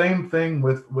it's the same thing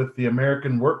with the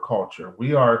American work culture.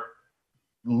 We are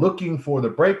looking for the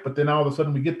break, but then all of a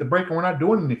sudden we get the break and we're not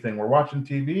doing anything. We're watching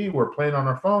TV, we're playing on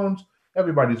our phones,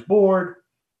 everybody's bored.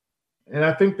 And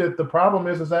I think that the problem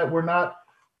is that we're not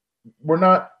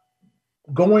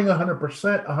going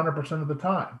 100% of the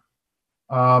time.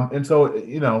 And so,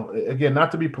 you know, again,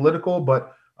 not to be political,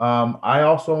 but I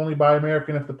also only buy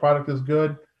American if the product is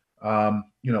good.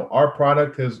 You know, our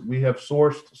product we have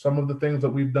sourced some of the things that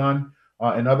we've done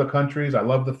in other countries. I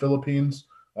love the Philippines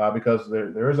because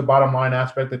there is a bottom line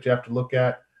aspect that you have to look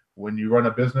at when you run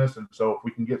a business. And so if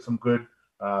we can get some good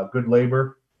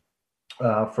labor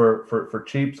for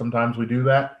cheap, sometimes we do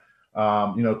that,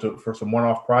 you know, for some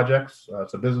one-off projects.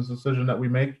 It's a business decision that we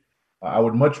make. I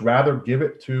would much rather give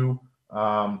it to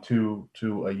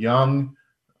a young,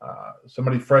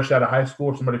 somebody fresh out of high school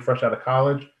or somebody fresh out of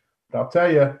college. But I'll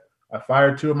tell you, I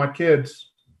fired 2 of my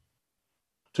kids,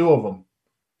 2 of them.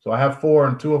 So I have 4,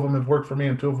 and 2 of them have worked for me,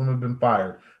 and 2 of them have been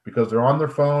fired because they're on their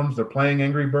phones, they're playing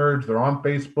Angry Birds, they're on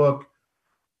Facebook.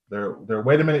 They're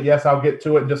wait a minute, yes, I'll get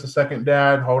to it in just a second,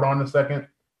 Dad. Hold on a second.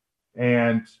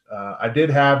 And I did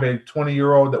have a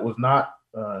 20-year-old that was not,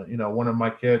 you know, one of my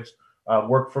kids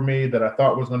work for me that I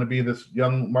thought was going to be this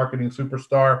young marketing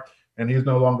superstar, and he's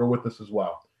no longer with us as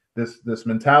well. This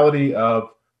mentality of,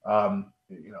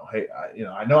 you know, hey,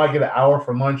 I know I get an hour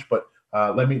for lunch, but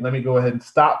let me go ahead and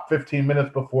stop 15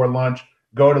 minutes before lunch,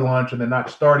 go to lunch, and then not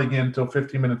start again until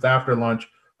 15 minutes after lunch.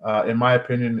 In my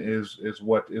opinion, is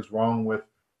what is wrong with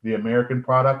the American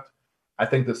product. I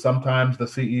think that sometimes the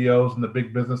CEOs and the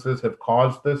big businesses have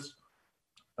caused this,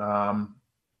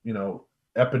 you know,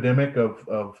 epidemic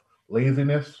of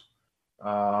laziness.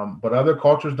 But other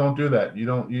cultures don't do that. You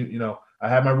know, I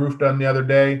had my roof done the other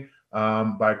day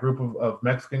by a group of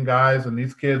Mexican guys, and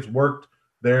these kids worked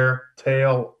their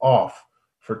tail off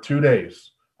for 2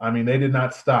 days. I mean, they did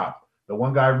not stop. The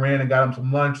one guy ran and got him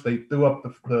some lunch. They threw up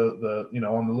the you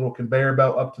know, on the little conveyor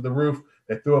belt up to the roof.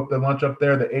 They threw up the lunch up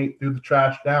there. They ate, threw the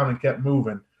trash down, and kept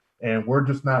moving. And we're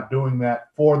just not doing that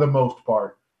for the most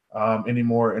part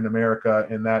anymore in America,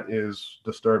 and that is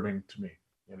disturbing to me.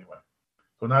 Anyway,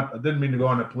 so I didn't mean to go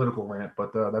on a political rant,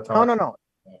 but that's how. No.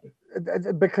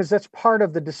 Because that's part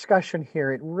of the discussion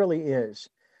here. It really is,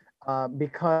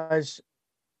 because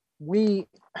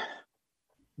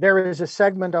there is a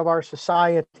segment of our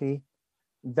society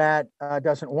that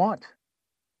doesn't want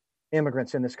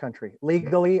immigrants in this country,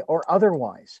 legally or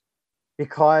otherwise,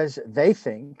 because they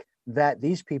think that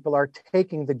these people are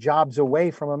taking the jobs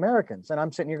away from Americans. And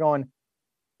I'm sitting here going,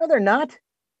 no, they're not.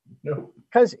 No.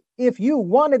 Because if you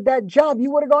wanted that job,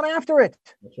 you would have gone after it.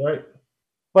 That's right.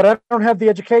 But I don't have the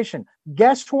education.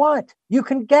 Guess what? You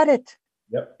can get it.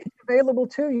 Yep. It's available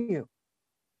to you.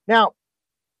 Now,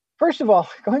 first of all,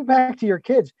 going back to your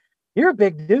kids, you're a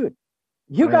big dude.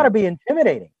 You got to be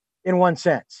intimidating in one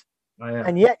sense.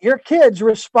 And yet your kids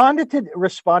responded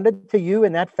to you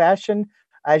in that fashion,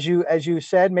 as you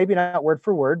said, maybe not word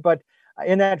for word, but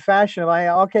in that fashion of,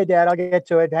 okay, Dad, I'll get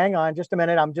to it. Hang on just a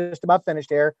minute. I'm just about finished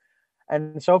here,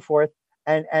 and so forth.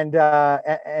 And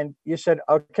you said,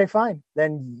 okay, fine.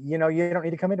 Then, you don't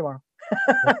need to come in tomorrow.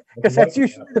 Because that's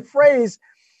usually the phrase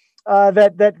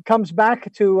that comes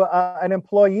back to an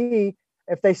employee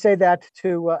if they say that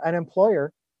to an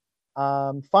employer.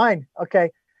 Fine.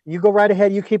 Okay. You go right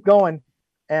ahead. You keep going.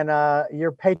 And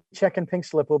your paycheck and pink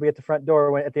slip will be at the front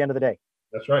door at the end of the day.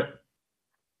 That's right.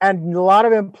 And a lot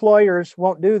of employers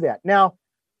won't do that. Now,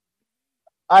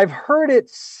 I've heard it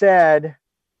said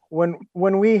when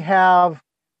we have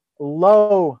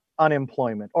low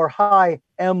unemployment or high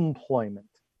employment,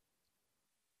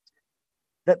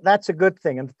 that's a good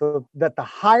thing. And that the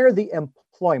higher the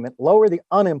employment, lower the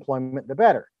unemployment, the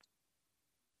better.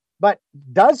 But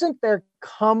doesn't there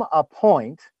come a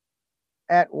point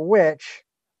at which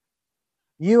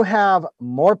you have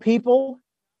more people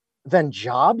than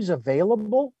jobs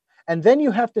available? And then you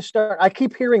have to start, I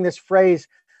keep hearing this phrase,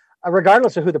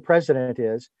 regardless of who the president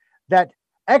is, that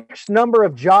X number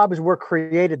of jobs were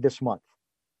created this month.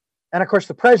 And of course,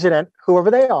 the president, whoever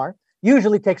they are,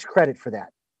 usually takes credit for that.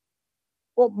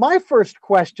 Well, my first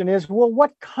question is, well,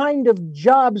 what kind of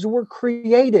jobs were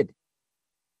created?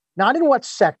 Not in what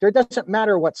sector, it doesn't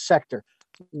matter what sector.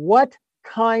 What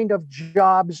kind of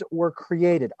jobs were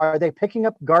created? Are they picking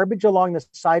up garbage along the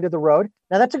side of the road?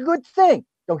 Now, that's a good thing.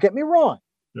 Don't get me wrong.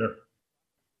 Sure.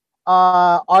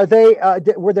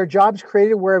 Were there jobs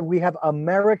created where we have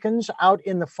Americans out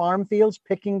in the farm fields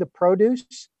picking the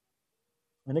produce?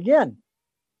 And again,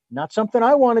 not something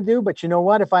I want to do, but you know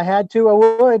what? If I had to, I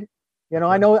would.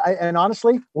 And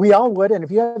honestly, we all would. And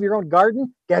if you have your own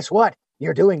garden, guess what?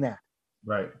 You're doing that.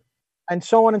 Right. And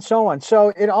so on and so on.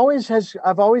 So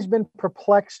I've always been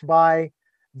perplexed by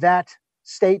that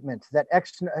statement that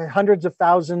hundreds of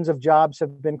thousands of jobs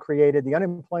have been created. The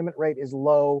unemployment rate is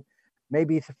low,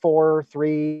 maybe 4,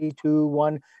 3, 2,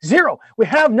 1, 0. We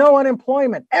have no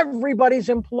unemployment. Everybody's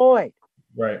employed.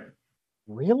 Right.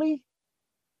 Really?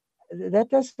 That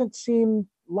doesn't seem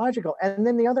logical. And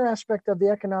then the other aspect of the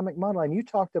economic model, and you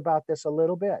talked about this a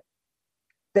little bit,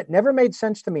 that never made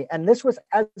sense to me. And this was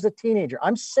as a teenager.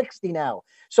 I'm 60 now.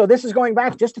 So this is going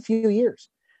back just a few years.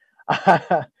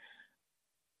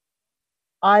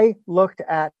 I looked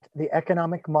at the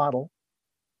economic model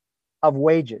of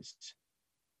wages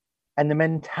and the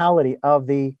mentality of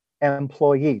the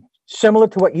employee, similar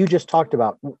to what you just talked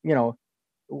about.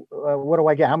 What do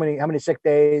I get? How many sick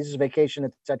days, vacation,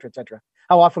 et cetera, et cetera?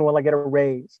 How often will I get a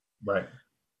raise? Right.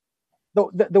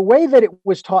 The way that it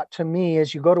was taught to me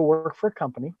is you go to work for a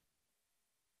company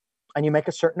and you make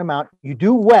a certain amount, you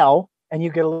do well, and you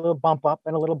get a little bump up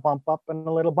and a little bump up and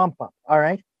a little bump up. All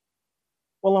right.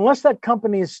 Well, unless that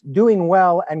company is doing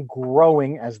well and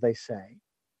growing, as they say,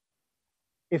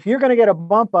 if you're going to get a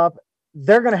bump up,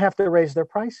 they're going to have to raise their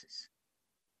prices.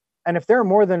 And if there are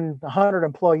more than 100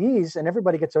 employees and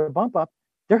everybody gets a bump up,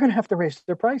 they're going to have to raise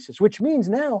their prices, which means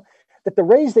now that the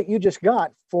raise that you just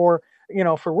got for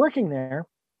working there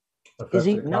is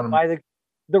eaten up by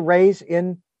the raise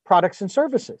in products and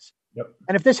services. Yep.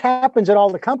 And if this happens at all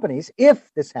the companies,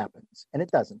 if this happens, and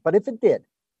it doesn't, but if it did,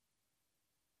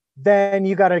 then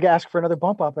you got to ask for another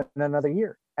bump up in another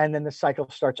year. And then the cycle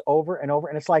starts over and over.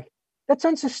 And it's like, that's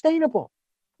unsustainable.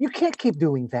 You can't keep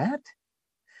doing that.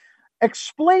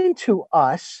 Explain to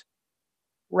us,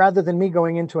 rather than me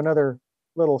going into another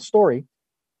little story,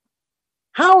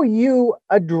 how you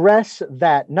address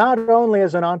that, not only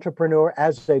as an entrepreneur,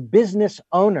 as a business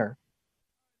owner,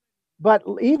 but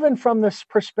even from this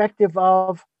perspective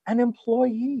of an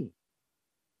employee.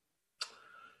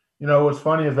 What's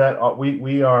funny is that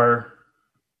we are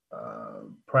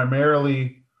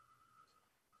primarily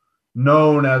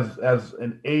known as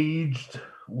an aged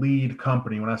lead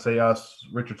company. When I say us,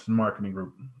 Richardson Marketing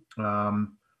Group.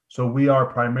 So we are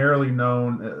primarily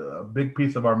known, a big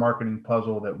piece of our marketing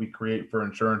puzzle that we create for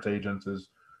insurance agents is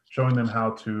showing them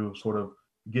how to sort of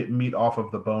get meat off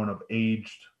of the bone of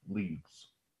aged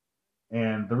leads.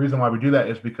 And the reason why we do that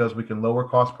is because we can lower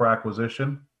cost per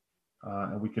acquisition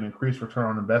and we can increase return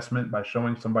on investment by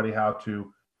showing somebody how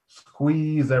to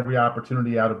squeeze every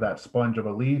opportunity out of that sponge of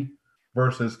a lead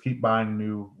versus keep buying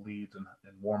new leads and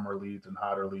warmer leads and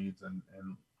hotter leads and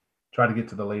try to get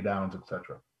to the lay downs,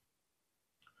 etc.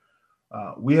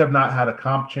 We have not had a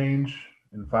comp change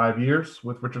in 5 years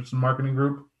with Richardson Marketing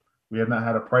Group. We have not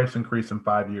had a price increase in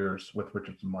 5 years with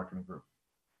Richardson Marketing Group.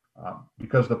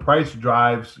 because the price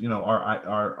drives,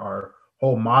 our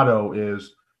whole motto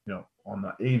is, on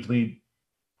the age lead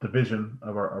division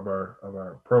of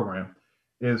our program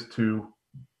is to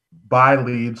buy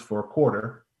leads for a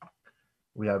quarter.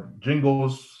 We have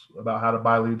jingles about how to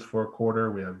buy leads for a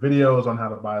quarter. We have videos on how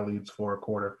to buy leads for a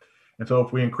quarter. And so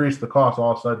if we increase the cost,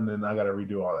 all of a sudden, then I got to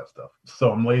redo all that stuff.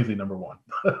 So I'm lazy, number one.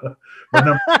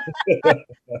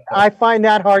 I find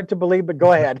that hard to believe, but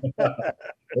go ahead. But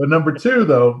number two,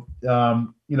 though,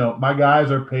 my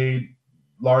guys are paid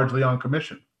largely on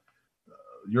commission.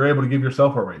 You're able to give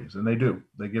yourself a raise, and they do.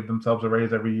 They give themselves a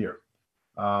raise every year.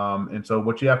 And so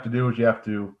what you have to do is you have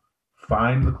to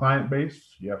find the client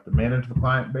base. You have to manage the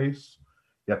client base.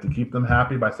 You have to keep them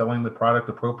happy by selling the product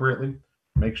appropriately.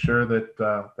 Make sure that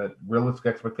that realistic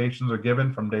expectations are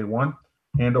given from day one.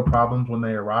 Handle problems when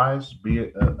they arise.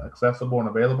 Be accessible and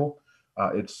available.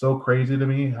 It's so crazy to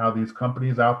me how these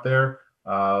companies out there,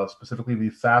 specifically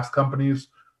these SaaS companies,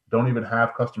 don't even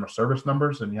have customer service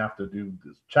numbers, and you have to do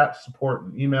this chat support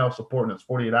and email support, and it's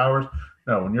 48 hours.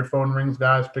 When your phone rings,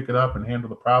 guys, pick it up and handle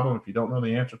the problem. If you don't know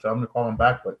the answer, tell them to call them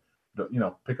back, but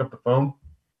pick up the phone.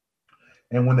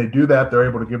 And when they do that, they're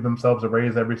able to give themselves a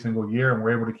raise every single year, and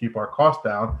we're able to keep our costs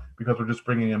down because we're just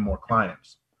bringing in more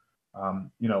clients.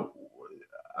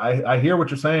 I hear what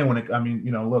you're saying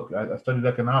look, I studied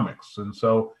economics, and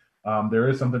so there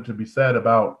is something to be said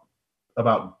about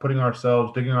digging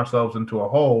ourselves into a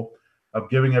hole of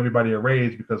giving everybody a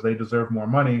raise because they deserve more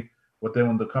money. But then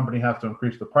when the company has to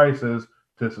increase the prices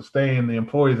to sustain the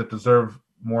employees that deserve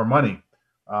more money,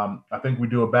 I think we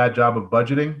do a bad job of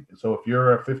budgeting. So if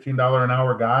you're a $15 an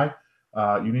hour guy,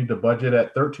 you need to budget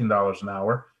at $13 an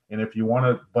hour. And if you want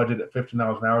to budget at $15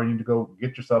 an hour, you need to go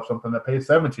get yourself something that pays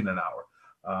 $17 an hour.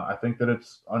 I think that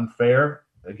it's unfair.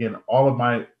 Again, all of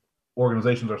my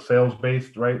organizations are sales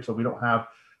based, right? So we don't have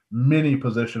many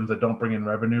positions that don't bring in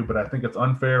revenue, but I think it's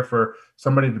unfair for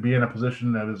somebody to be in a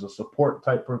position that is a support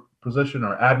type position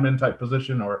or admin type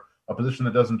position or a position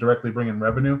that doesn't directly bring in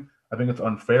revenue. I think it's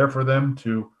unfair for them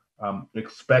to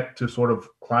expect to sort of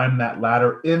climb that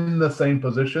ladder in the same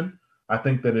position. I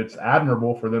think that it's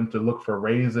admirable for them to look for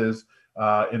raises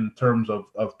in terms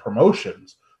of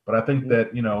promotions. But I think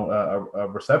that, a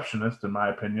receptionist, in my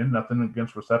opinion, nothing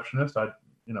against receptionists. I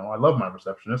love my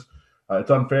receptionist.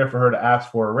 It's unfair for her to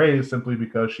ask for a raise simply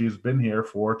because she's been here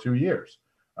for 2 years.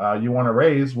 You want a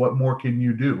raise, what more can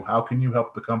you do? How can you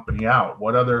help the company out?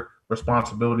 What other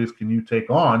responsibilities can you take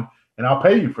on? And I'll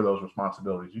pay you for those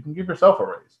responsibilities. You can give yourself a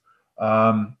raise.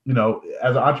 As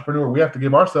an entrepreneur, we have to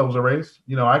give ourselves a raise.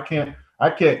 I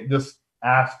can't just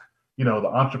ask, the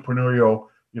entrepreneurial,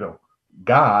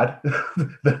 God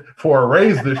for a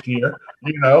raise this year.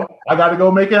 I got to go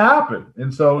make it happen.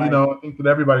 And so, I think that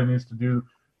everybody needs to do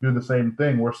the same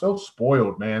thing. We're so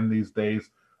spoiled, man, these days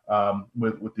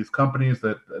with these companies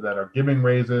that are giving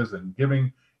raises and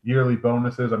giving yearly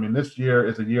bonuses. I mean, this year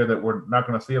is a year that we're not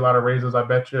going to see a lot of raises, I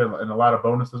bet you, and a lot of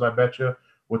bonuses, I bet you,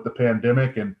 with the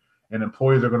pandemic, and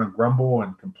employees are going to grumble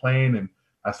and complain. And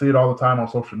I see it all the time on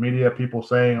social media, people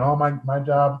saying, oh, my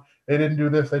job, they didn't do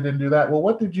this, they didn't do that. Well,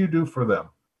 what did you do for them?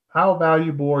 How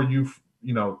valuable are you,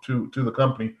 to the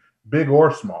company, big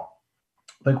or small?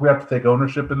 I think we have to take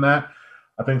ownership in that.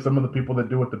 I think some of the people that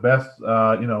do it the best,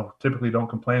 typically don't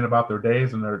complain about their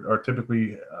days, and are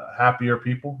typically happier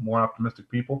people, more optimistic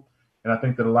people. And I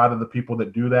think that a lot of the people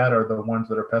that do that are the ones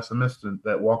that are pessimists and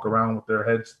that walk around with their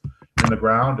heads in the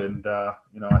ground. And I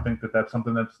think that that's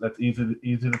something that's easy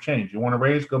to change. You want to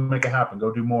raise, go make it happen.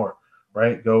 Go do more,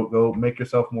 right? Go make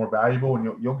yourself more valuable,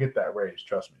 and you'll get that raise.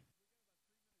 Trust me.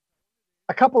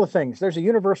 A couple of things. There's a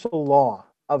universal law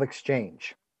of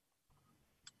exchange,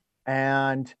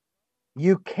 and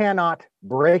you cannot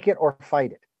break it or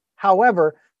fight it.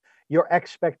 However, your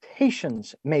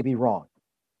expectations may be wrong.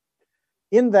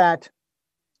 In that,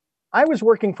 I was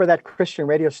working for that Christian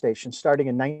radio station starting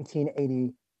in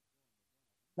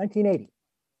 1980.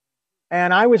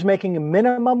 And I was making a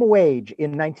minimum wage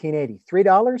in 1980,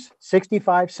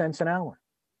 $3.65 an hour.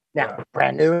 Now,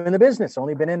 brand new in the business,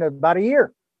 only been in about a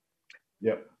year.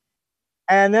 Yep.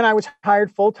 And then I was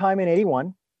hired full-time in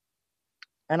 81.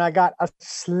 And I got a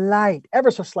ever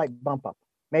so slight bump up,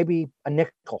 maybe a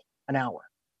nickel an hour.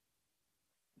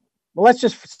 Well, let's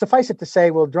just suffice it to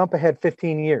say, we'll jump ahead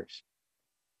 15 years.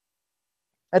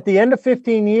 At the end of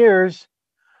 15 years,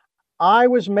 I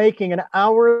was making an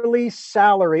hourly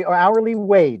salary or hourly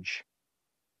wage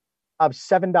of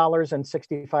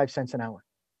 $7.65 an hour.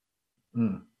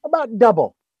 About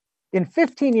double. In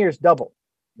 15 years, double.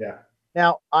 Yeah.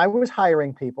 Now, I was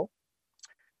hiring people,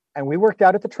 and we worked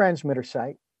out at the transmitter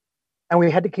site, and we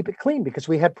had to keep it clean because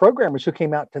we had programmers who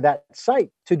came out to that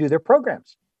site to do their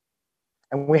programs.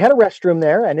 And we had a restroom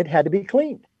there, and it had to be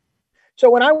cleaned. So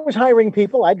when I was hiring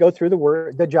people, I'd go through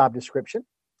the job description.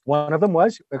 One of them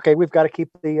was, okay, we've got to keep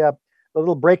the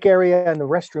little break area and the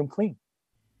restroom clean.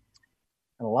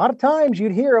 And a lot of times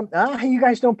you'd hear them, you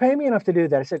guys don't pay me enough to do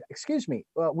that. I said, excuse me,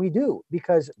 well, we do,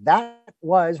 because that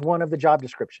was one of the job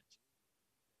descriptions.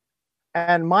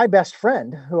 And my best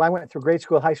friend, who I went through grade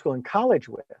school, high school, and college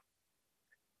with,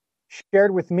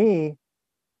 shared with me,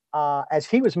 as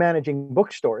he was managing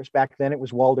bookstores, back then it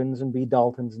was Walden's and B.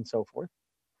 Dalton's and so forth,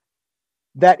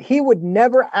 that he would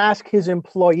never ask his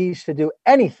employees to do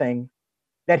anything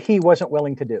that he wasn't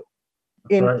willing to do,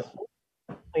 including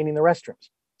cleaning the restrooms.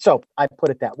 So I put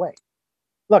it that way.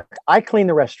 Look, I clean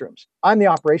the restrooms. I'm the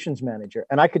operations manager,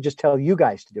 and I could just tell you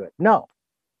guys to do it. No,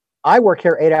 I work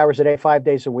here 8 hours a day, 5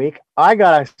 days a week. I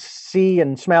got to see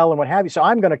and smell and what have you. So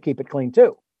I'm going to keep it clean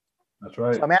too. That's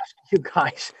right. So I'm asking you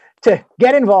guys to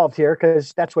get involved here,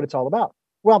 because that's what it's all about.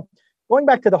 Well, going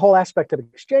back to the whole aspect of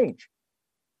exchange.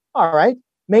 All right,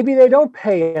 maybe they don't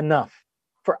pay enough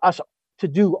for us to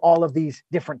do all of these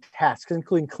different tasks,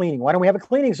 including cleaning. Why don't we have a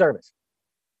cleaning service?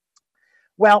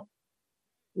 Well,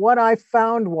 what I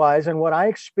found was, and what I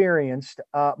experienced,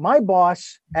 my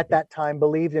boss at that time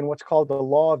believed in what's called the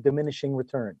law of diminishing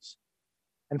returns.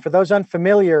 And for those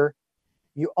unfamiliar,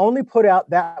 you only put out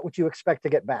that which you expect to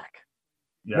get back.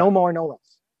 Yeah. No more, no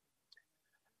less.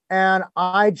 And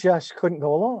I just couldn't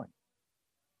go along.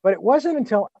 But it wasn't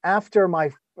until after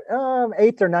my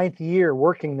 8th or 9th year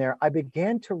working there, I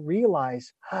began to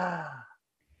realize,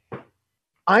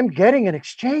 I'm getting an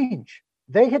exchange.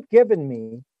 They had given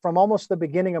me, from almost the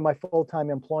beginning of my full-time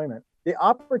employment, the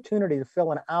opportunity to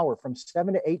fill an hour from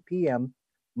 7 to 8 p.m.,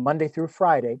 Monday through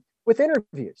Friday, with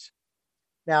interviews.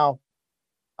 Now,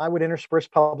 I would intersperse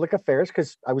public affairs,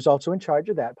 because I was also in charge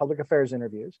of that, public affairs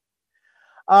interviews.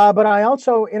 But I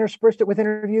also interspersed it with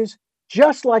interviews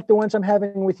just like the ones I'm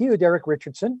having with you, Derek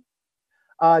Richardson,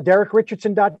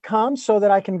 DerekRichardson.com, so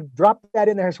that I can drop that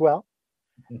in there as well.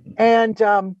 And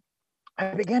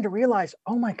I began to realize,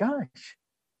 oh my gosh,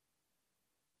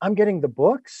 I'm getting the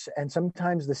books and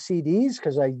sometimes the CDs,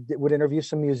 because I would interview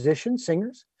some musicians,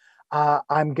 singers.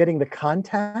 I'm getting the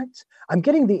contacts. I'm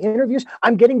getting the interviews.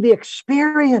 I'm getting the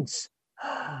experience,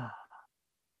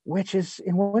 which is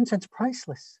in one sense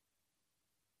priceless.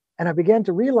 And I began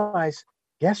to realize,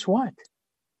 guess what?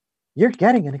 You're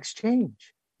getting an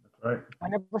exchange. That's right. I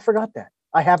never forgot that.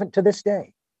 I haven't to this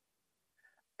day.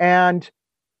 And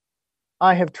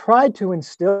I have tried to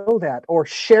instill that or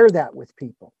share that with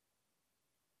people.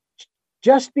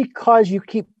 Just because you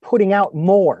keep putting out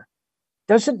more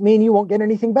doesn't mean you won't get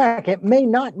anything back. It may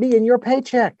not be in your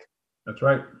paycheck. That's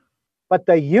right. But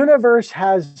the universe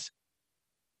has,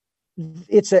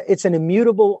 it's an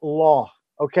immutable law,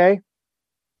 okay?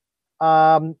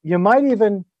 You might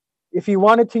even, if you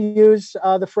wanted to use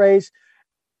the phrase,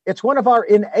 it's one of our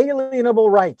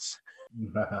inalienable rights.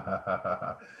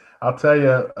 I'll tell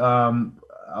you,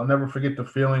 I'll never forget the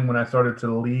feeling when I started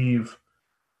to leave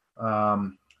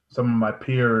some of my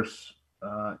peers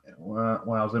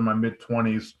when I was in my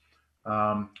mid-20s. So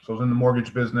I was in the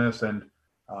mortgage business and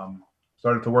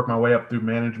started to work my way up through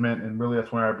management. And really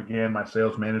that's where I began my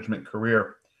sales management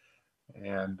career.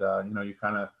 And,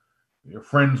 you're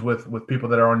friends with people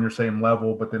that are on your same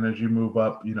level. But then as you move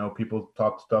up, people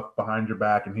talk stuff behind your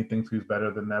back and he thinks he's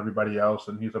better than everybody else.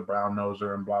 And he's a brown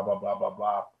noser and blah, blah, blah, blah,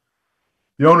 blah.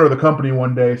 The owner of the company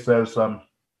one day says,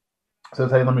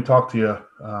 hey, let me talk to you.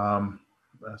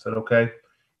 I said, okay.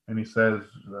 And he says,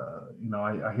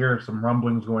 I hear some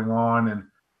rumblings going on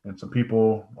and some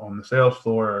people on the sales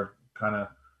floor are kind of,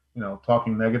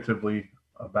 talking negatively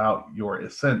about your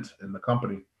ascent in the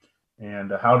company.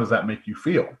 And how does that make you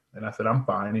feel? And I said, I'm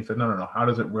fine. He said, no. How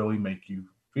does it really make you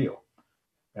feel?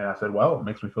 And I said, well, it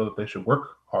makes me feel that they should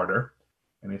work harder.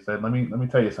 And he said, let me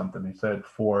tell you something. He said,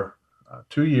 for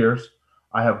 2 years,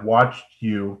 I have watched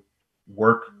you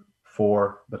work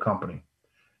for the company.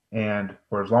 And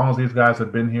for as long as these guys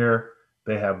have been here,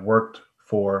 they have worked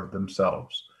for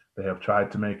themselves. They have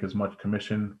tried to make as much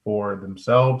commission for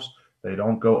themselves. They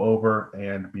don't go over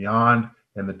and beyond.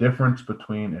 And the difference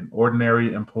between an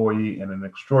ordinary employee and an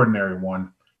extraordinary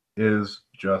one is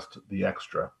just the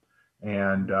extra.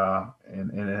 And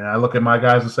I look at my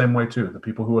guys the same way too. The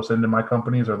people who ascend in my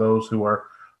companies are those who are,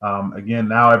 again,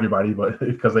 now everybody, but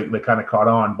because they kind of caught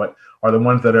on, but are the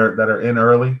ones that are in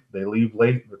early. They leave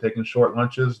late. They're taking short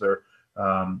lunches. They're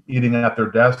eating at their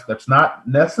desk. That's not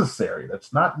necessary.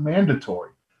 That's not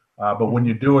mandatory. But when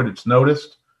you do it, it's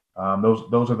noticed.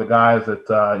 Those are the guys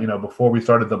that, before we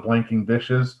started the blanking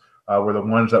dishes, were the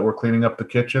ones that were cleaning up the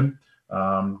kitchen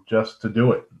just to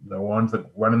do it. The ones that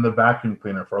run in the vacuum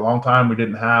cleaner. For a long time, we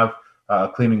didn't have a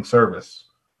cleaning service.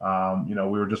 We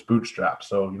were just bootstrapped.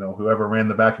 So, whoever ran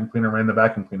the vacuum cleaner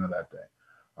that day.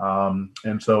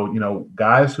 And so,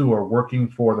 guys who are working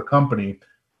for the company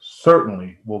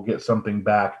certainly will get something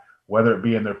back, whether it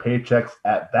be in their paychecks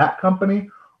at that company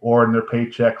or in their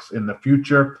paychecks in the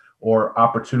future or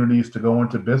opportunities to go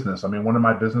into business. I mean, one of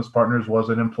my business partners was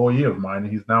an employee of mine,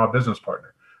 and he's now a business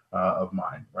partner of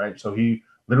mine, right? So he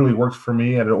literally works for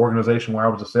me at an organization where I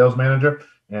was a sales manager,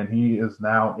 and he is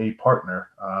now a partner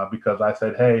because I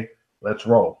said, hey, let's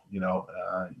roll.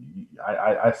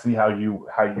 I see how you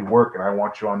work, and I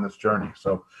want you on this journey.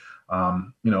 So,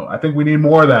 I think we need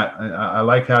more of that. I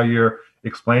like how you're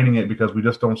explaining it because we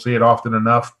just don't see it often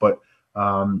enough. But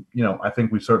I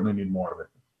think we certainly need more of it.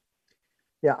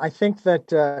 Yeah, I think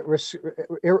that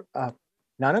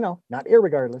not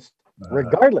irregardless.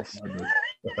 Regardless,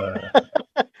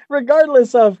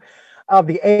 regardless of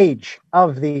the age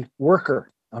of the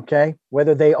worker, okay,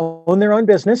 whether they own their own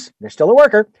business, they're still a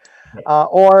worker,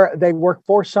 or they work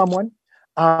for someone.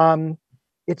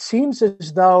 It seems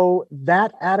as though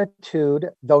that attitude,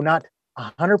 though not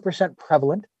 100%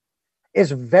 prevalent,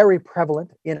 is very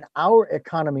prevalent in our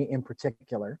economy in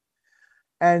particular.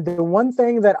 And the one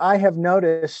thing that I have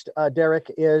noticed,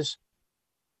 Derek, is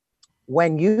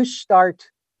when you start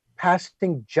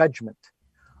passing judgment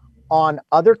on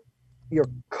your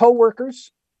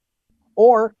coworkers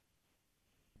or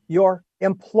your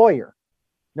employer,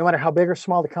 no matter how big or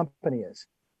small the company is,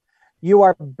 you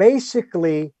are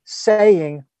basically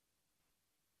saying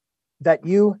that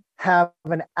you have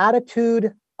an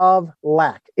attitude of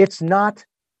lack. It's not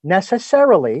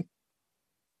necessarily,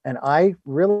 and I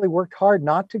really worked hard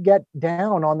not to get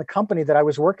down on the company that I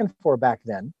was working for back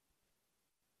then.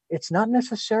 It's not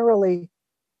necessarily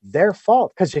their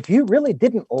fault, because if you really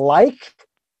didn't like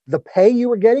the pay you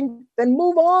were getting, then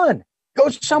move on, go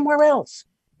somewhere else.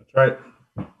 That's right.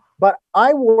 But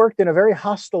I worked in a very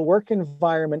hostile work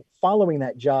environment following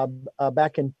that job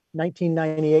back in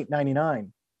 1998,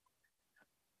 99.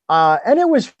 And it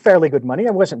was fairly good money.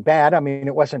 It wasn't bad. I mean,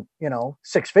 it wasn't,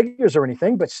 six figures or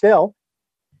anything, but still.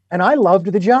 And I loved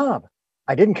the job.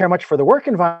 I didn't care much for the work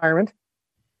environment.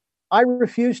 I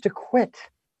refused to quit.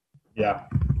 Yeah.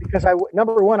 Because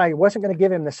number one, I wasn't going to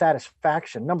give him the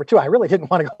satisfaction. Number two, I really didn't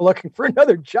want to go looking for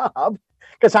another job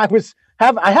because I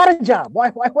had a job. Why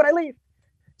would I leave?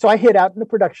 So I hid out in the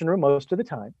production room most of the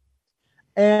time.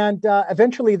 And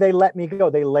eventually they let me go.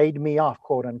 They laid me off,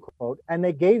 quote unquote, and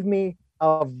they gave me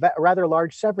a rather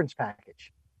large severance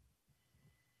package.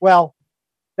 Well,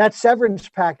 that severance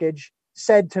package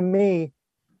said to me,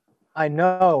 I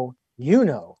know you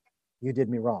did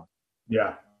me wrong.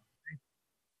 Yeah.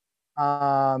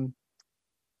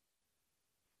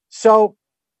 So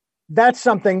that's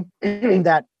something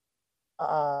that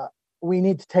we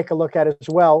need to take a look at as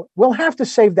well. We'll have to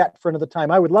save that for another time.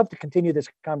 I would love to continue this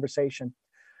conversation.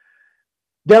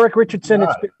 Derek Richardson,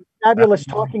 it's been fabulous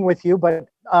talking with you. But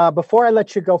before I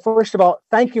let you go, first of all,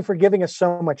 thank you for giving us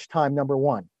so much time, number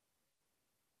one.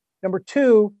 Number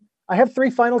two, I have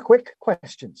three final quick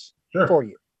questions for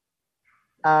you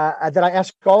that I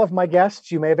ask all of my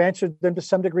guests. You may have answered them to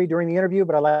some degree during the interview,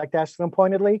 but I like to ask them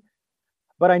pointedly.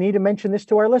 But I need to mention this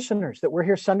to our listeners, that we're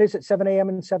here Sundays at 7 a.m.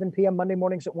 and 7 p.m., Monday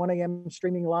mornings at 1 a.m.,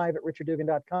 streaming live at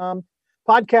richarddugan.com.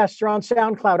 Podcasts are on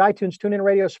SoundCloud, iTunes, TuneIn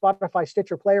Radio, Spotify,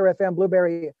 Stitcher, Player FM,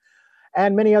 Blueberry,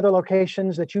 and many other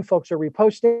locations that you folks are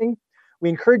reposting. We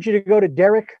encourage you to go to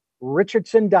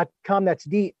DerekRichardson.com. That's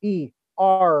DERYCK,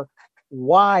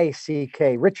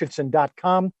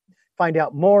 Richardson.com. Find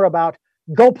out more about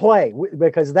Go Play,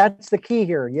 because that's the key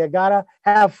here. You got to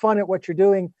have fun at what you're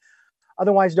doing.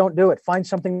 Otherwise, don't do it. Find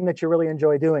something that you really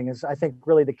enjoy doing is, I think,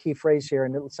 really the key phrase here.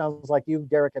 And it sounds like you,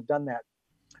 Derek, have done that.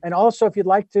 And also, if you'd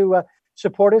like to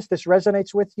support us, this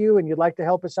resonates with you, and you'd like to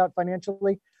help us out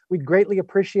financially, we'd greatly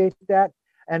appreciate that.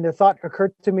 And the thought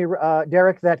occurred to me,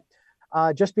 Derek, that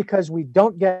just because we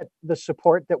don't get the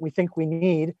support that we think we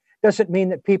need doesn't mean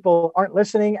that people aren't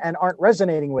listening and aren't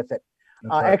resonating with it.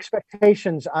 Right.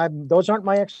 Expectations, those aren't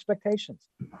my expectations.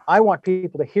 I want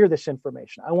people to hear this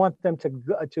information. I want them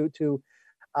to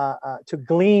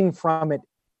glean from it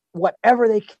whatever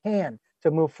they can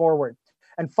to move forward.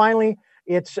 And finally,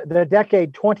 it's the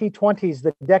decade 2020s,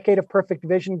 the decade of perfect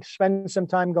vision. Spend some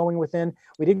time going within.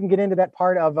 We didn't get into that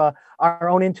part of our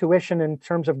own intuition in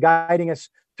terms of guiding us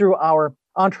through our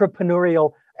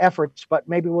entrepreneurial efforts, but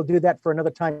maybe we'll do that for another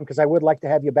time, because I would like to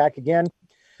have you back again.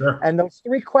 Sure. And those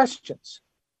three questions.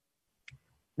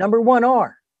 Number one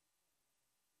are,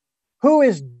 who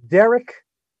is Derek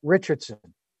Richardson?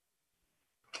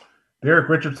 Derek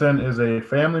Richardson is a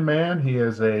family man. He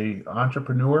is an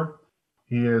entrepreneur.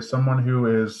 He is someone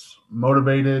who is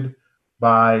motivated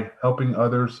by helping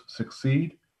others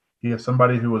succeed. He is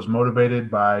somebody who is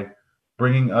motivated by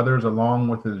bringing others along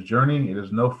with his journey. It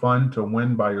is no fun to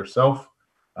win by yourself.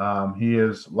 He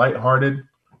is lighthearted.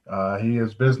 He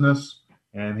is business,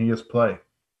 and he is play.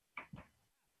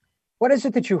 What is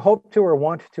it that you hope to or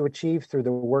want to achieve through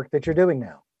the work that you're doing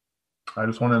now? I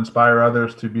just want to inspire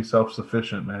others to be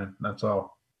self-sufficient, man. That's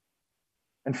all.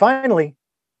 And finally,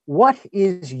 what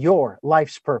is your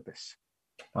life's purpose?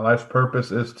 My life's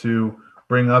purpose is to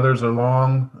bring others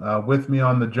along with me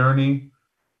on the journey.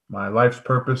 My life's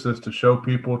purpose is to show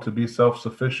people to be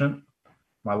self-sufficient.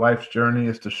 My life's journey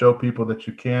is to show people that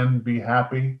you can be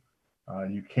happy.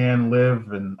 You can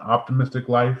live an optimistic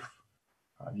life.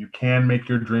 You can make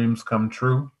your dreams come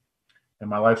true. And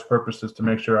my life's purpose is to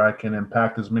make sure I can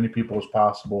impact as many people as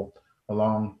possible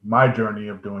along my journey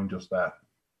of doing just that.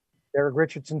 Derek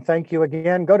Richardson, thank you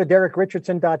again. Go to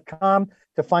DerekRichardson.com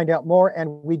to find out more.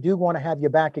 And we do want to have you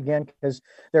back again because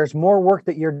there's more work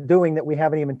that you're doing that we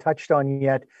haven't even touched on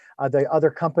yet. The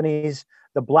other companies,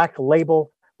 the Black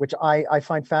Label, which I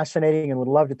find fascinating and would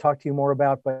love to talk to you more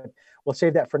about, but we'll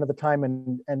save that for another time.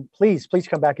 And please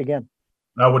come back again.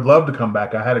 I would love to come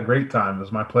back. I had a great time. It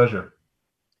was my pleasure.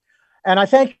 And I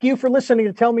thank you for listening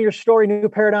to Tell Me Your Story, New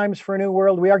Paradigms for a New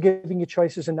World. We are giving you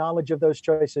choices and knowledge of those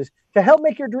choices to help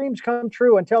make your dreams come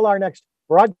true. Until our next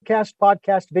broadcast,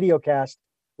 podcast, videocast,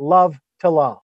 love to law.